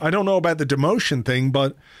 So I don't know about the demotion thing,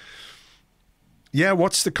 but yeah,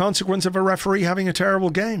 what's the consequence of a referee having a terrible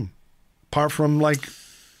game? Apart from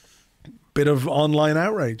bit of online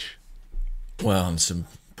outrage. Well, and some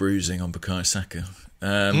bruising on Bukayo Saka.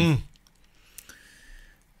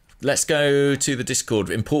 Let's go to the Discord.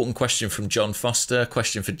 Important question from John Foster.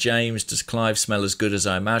 Question for James. Does Clive smell as good as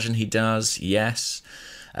I imagine he does? Yes.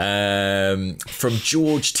 From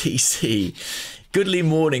George TC. Goodly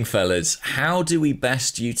morning, fellas. How do we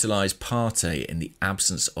best utilise Partey in the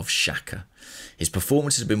absence of Xhaka? His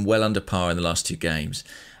performance has been well under par in the last two games,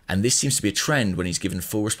 and this seems to be a trend when he's given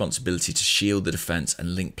full responsibility to shield the defence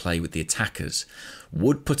and link play with the attackers.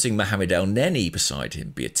 Would putting Mohamed El Neni beside him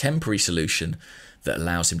be a temporary solution that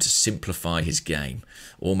allows him to simplify his game?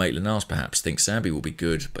 Or Maitland-Niles perhaps thinks Sambi will be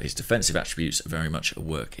good, but his defensive attributes are very much a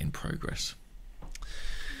work in progress.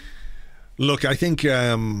 Look, I think,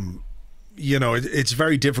 it's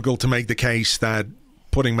very difficult to make the case that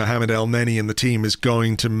putting Mohamed El Neni in the team is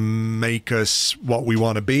going to make us what we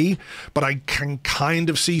want to be. But I can kind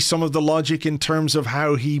of see some of the logic in terms of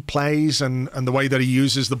how he plays and the way that he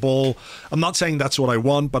uses the ball. I'm not saying that's what I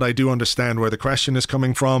want, but I do understand where the question is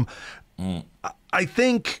coming from. I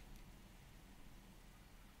think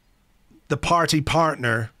the Partey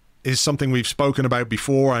partner is something we've spoken about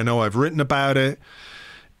before. I know I've written about it.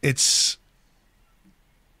 It's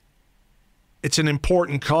an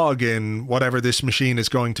important cog in whatever this machine is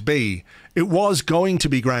going to be. It was going to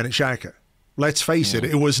be Granit Xhaka. Let's face it.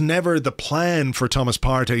 It was never the plan for Thomas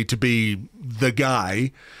Partey to be the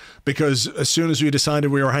guy, because as soon as we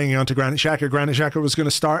decided we were hanging on to Granit Xhaka was going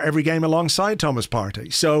to start every game alongside Thomas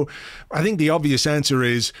Partey. So I think the obvious answer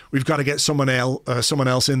is we've got to get someone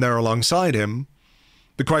else in there alongside him.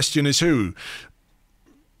 The question is who?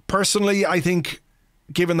 Personally, I think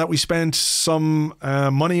given that we spent some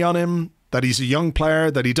money on him, that he's a young player,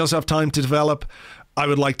 that he does have time to develop, I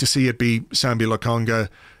would like to see it be Sambi Lokonga.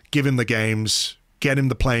 Give him the games, get him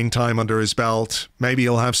the playing time under his belt. Maybe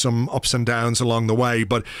he'll have some ups and downs along the way,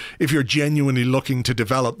 but if you're genuinely looking to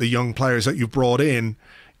develop the young players that you've brought in,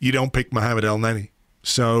 you don't pick Mohamed El Neni.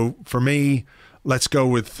 So for me, let's go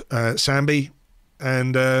with Sambi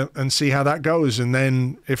and see how that goes. And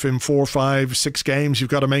then if in 4, 5, 6 games you've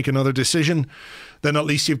got to make another decision, then at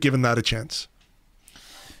least you've given that a chance.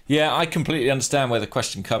 Yeah, I completely understand where the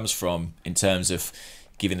question comes from in terms of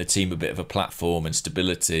giving the team a bit of a platform and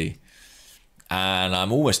stability. And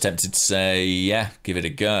I'm almost tempted to say, yeah, give it a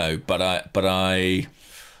go. But I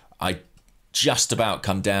just about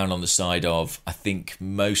come down on the side of, I think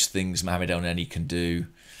most things Mohamed El Neni can do,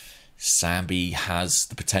 Sambi has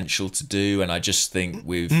the potential to do. And I just think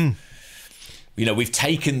we've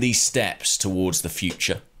taken these steps towards the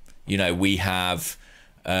future. We have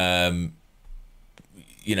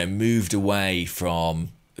moved away from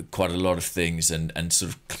quite a lot of things and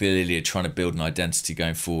sort of clearly are trying to build an identity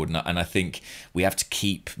going forward. And I think we have to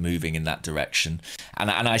keep moving in that direction. And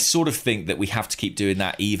I sort of think that we have to keep doing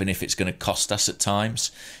that, even if it's going to cost us at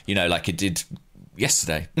times, like it did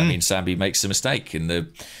yesterday. I mean, Sambi makes a mistake in the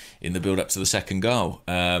build up to the second goal.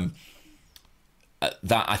 That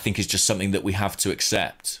I think is just something that we have to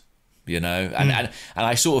accept, and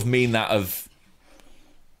I sort of mean that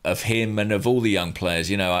of him and of all the young players.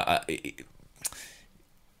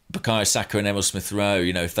 Bukayo Saka and Emile Smith-Rowe,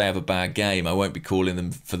 if they have a bad game, I won't be calling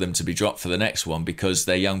them for them to be dropped for the next one, because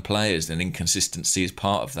they're young players and inconsistency is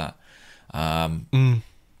part of that.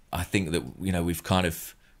 I think that, we've kind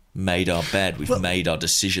of made our bed. We've made our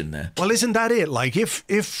decision there. Well, isn't that it? Like if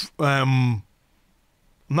I'm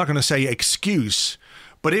not going to say excuse,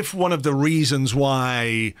 but if one of the reasons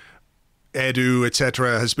why Edu,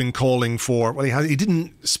 etc., has been calling for, he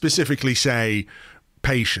didn't specifically say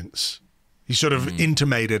patience. He sort of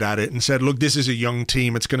intimated at it and said, look, this is a young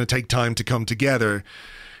team. It's going to take time to come together.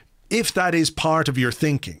 If that is part of your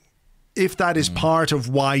thinking, if that is part of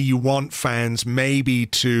why you want fans maybe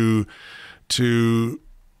to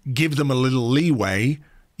give them a little leeway,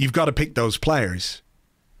 you've got to pick those players.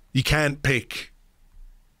 You can't pick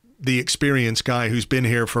the experienced guy who's been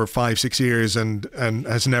here for 5, 6 years and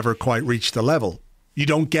has never quite reached the level. You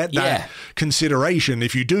don't get that consideration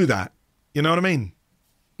if you do that. You know what I mean?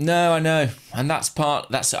 No, I know. And I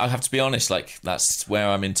have to be honest, that's where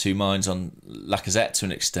I'm in two minds on Lacazette to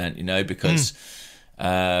an extent, because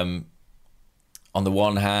on the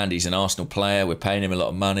one hand, he's an Arsenal player. We're paying him a lot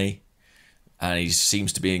of money and he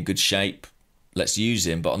seems to be in good shape. Let's use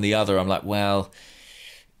him. But on the other, I'm like, well,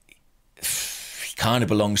 he kind of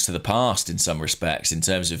belongs to the past in some respects in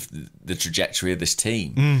terms of the trajectory of this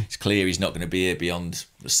team. It's clear he's not going to be here beyond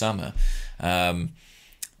the summer.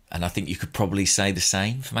 And I think you could probably say the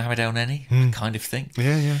same for Mohamed El Neni, I kind of think.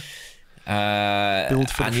 Yeah.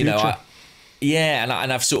 Build for the future. And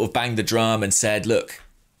I've sort of banged the drum and said, look,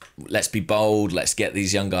 let's be bold, let's get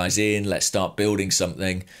these young guys in, let's start building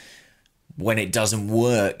something. When it doesn't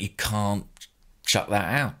work, you can't chuck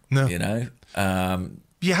that out. No.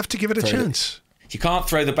 You have to give it a chance. You can't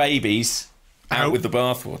throw the babies out with the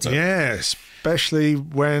bathwater. Yeah, especially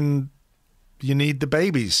when you need the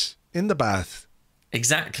babies in the bath.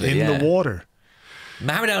 Exactly, in the water.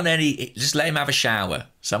 Mohamed El Neni, just let him have a shower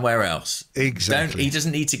somewhere else. Exactly. He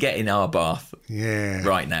doesn't need to get in our bath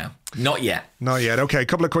right now. Not yet. Okay, a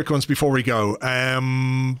couple of quick ones before we go.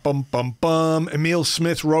 Emile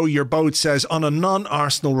Smith-Rowe, your boat says, on a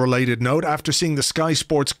non-Arsenal related note, after seeing the Sky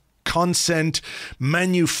Sports consent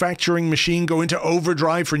manufacturing machine go into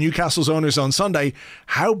overdrive for Newcastle's owners on Sunday,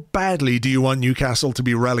 how badly do you want Newcastle to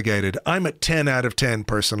be relegated? I'm at 10 out of 10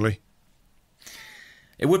 personally.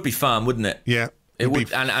 It would be fun, wouldn't it? Yeah. It would be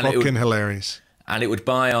fucking hilarious. And it would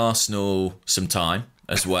buy Arsenal some time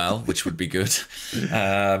as well, which would be good.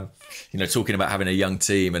 Talking about having a young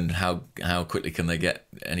team and how quickly can they get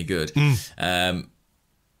any good.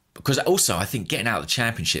 Because also, I think getting out of the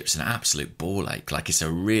Championship's an absolute ball ache. Like, it's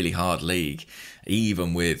a really hard league,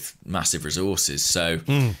 even with massive resources. So,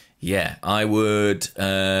 yeah, I would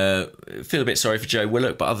feel a bit sorry for Joe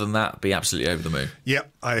Willock, but other than that, be absolutely over the moon. Yeah,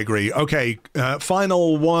 I agree. Okay,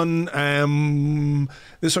 final one.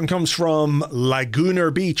 This one comes from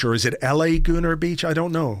Laguna Beach, or is it LA Gooner Beach? I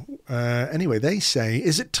don't know. Anyway, they say,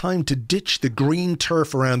 is it time to ditch the green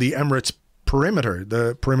turf around the Emirates perimeter,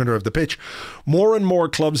 the perimeter of the pitch? More and more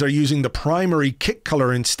clubs are using the primary kit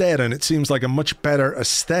colour instead, and it seems like a much better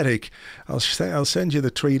aesthetic. I'll send you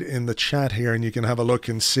the tweet in the chat here, and you can have a look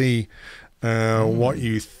and see what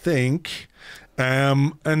you think.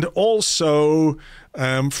 And also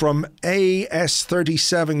from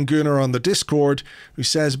AS37 Gunnar on the Discord, who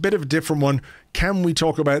says, a bit of a different one. Can we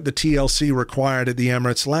talk about the TLC required at the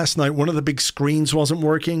Emirates? Last night, one of the big screens wasn't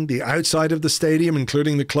working. The outside of the stadium,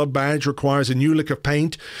 including the club badge, requires a new lick of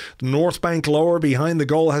paint. The North Bank lower behind the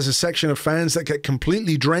goal has a section of fans that get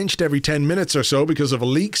completely drenched every 10 minutes or so because of a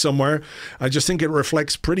leak somewhere. I just think it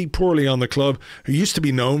reflects pretty poorly on the club, who used to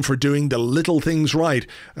be known for doing the little things right.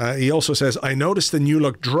 He also says, I noticed the new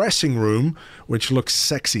look dressing room, which looks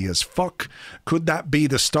sexy as fuck. Could that be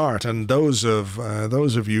the start? And those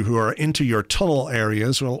of you who are into your tunnel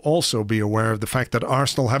areas will also be aware of the fact that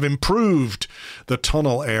Arsenal have improved the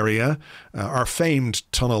tunnel area, our famed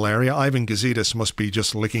tunnel area. Ivan Gazidis must be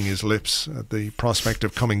just licking his lips at the prospect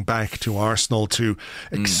of coming back to Arsenal to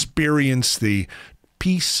experience the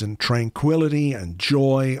peace and tranquility and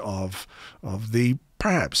joy of the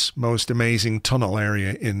perhaps most amazing tunnel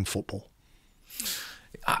area in football.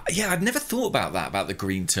 Yeah, I'd never thought about that, about the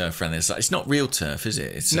green turf around there. It's not real turf, is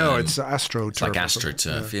it? It's AstroTurf. It's like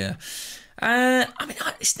AstroTurf, yeah. I mean,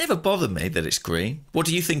 it's never bothered me that it's green. What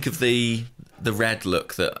do you think of the red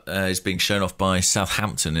look that is being shown off by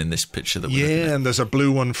Southampton in this picture that we're looking at? And there's a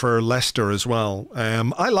blue one for Leicester as well.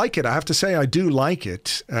 I like it. I have to say, I do like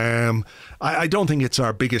it. I don't think it's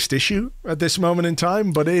our biggest issue at this moment in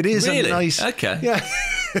time, but it is really? A nice. Okay. Yeah.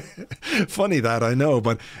 Funny that, I know,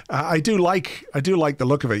 but I do like the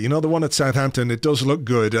look of it. You know, the one at Southampton, it does look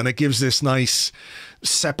good, and it gives this nice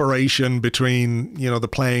separation between, you know, the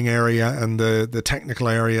playing area and the technical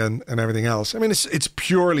area and everything else. I mean, it's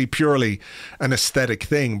purely an aesthetic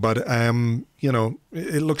thing, but you know,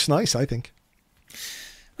 it looks nice, I think.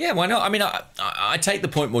 Yeah, why not? I mean, I take the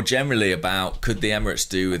point more generally about could the Emirates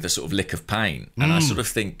do with a sort of lick of paint, and I sort of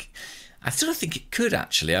think it could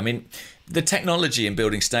actually. I mean, the technology in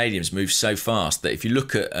building stadiums moves so fast that if you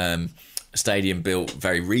look at a stadium built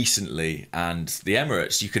very recently and the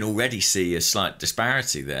Emirates, you can already see a slight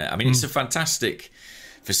disparity there. I mean, it's a fantastic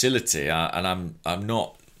facility, and I'm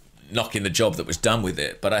not knocking the job that was done with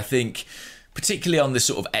it, but I think particularly on the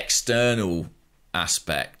sort of external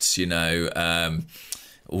aspects, you know,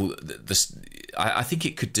 I think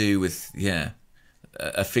it could do with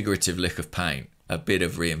a figurative lick of paint. A bit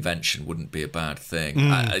of reinvention wouldn't be a bad thing.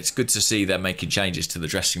 It's good to see they're making changes to the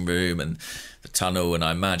dressing room and the tunnel, and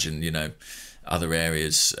I imagine, you know, other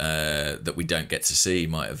areas that we don't get to see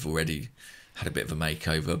might have already had a bit of a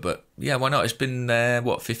makeover. But yeah, why not? It's been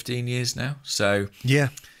 15 years now, so yeah,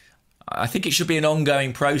 I think it should be an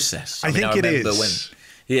ongoing process. I think it is.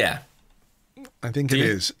 I think it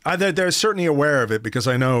is. They're certainly aware of it, because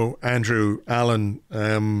I know Andrew Allen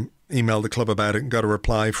emailed the club about it and got a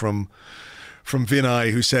reply from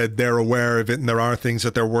Vinay, who said they're aware of it and there are things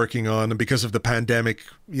that they're working on. And because of the pandemic,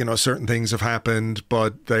 you know, certain things have happened,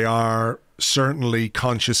 but they are certainly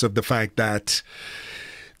conscious of the fact that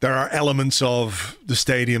there are elements of the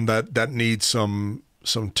stadium that need some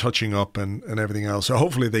touching up and everything else. So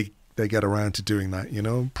hopefully they get around to doing that, you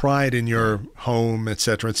know. Pride in your home,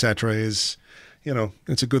 etc., is, you know,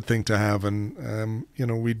 it's a good thing to have. And, you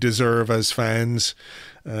know, we deserve as fans,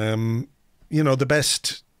 you know, the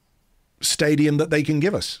best stadium that they can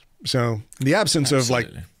give us. So in the absence of like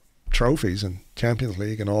trophies and Champions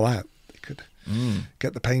League and all that, they could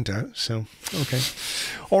get the paint out. So okay,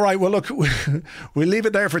 all right, well look, we'll leave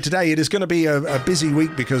it there for today. It is going to be a busy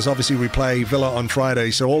week, because obviously we play Villa on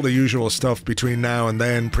Friday, so all the usual stuff between now and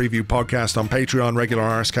then. Preview podcast on Patreon, regular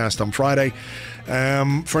Arsecast on Friday.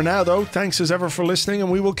 For now though, thanks as ever for listening,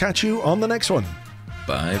 and we will catch you on the next one.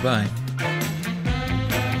 Bye.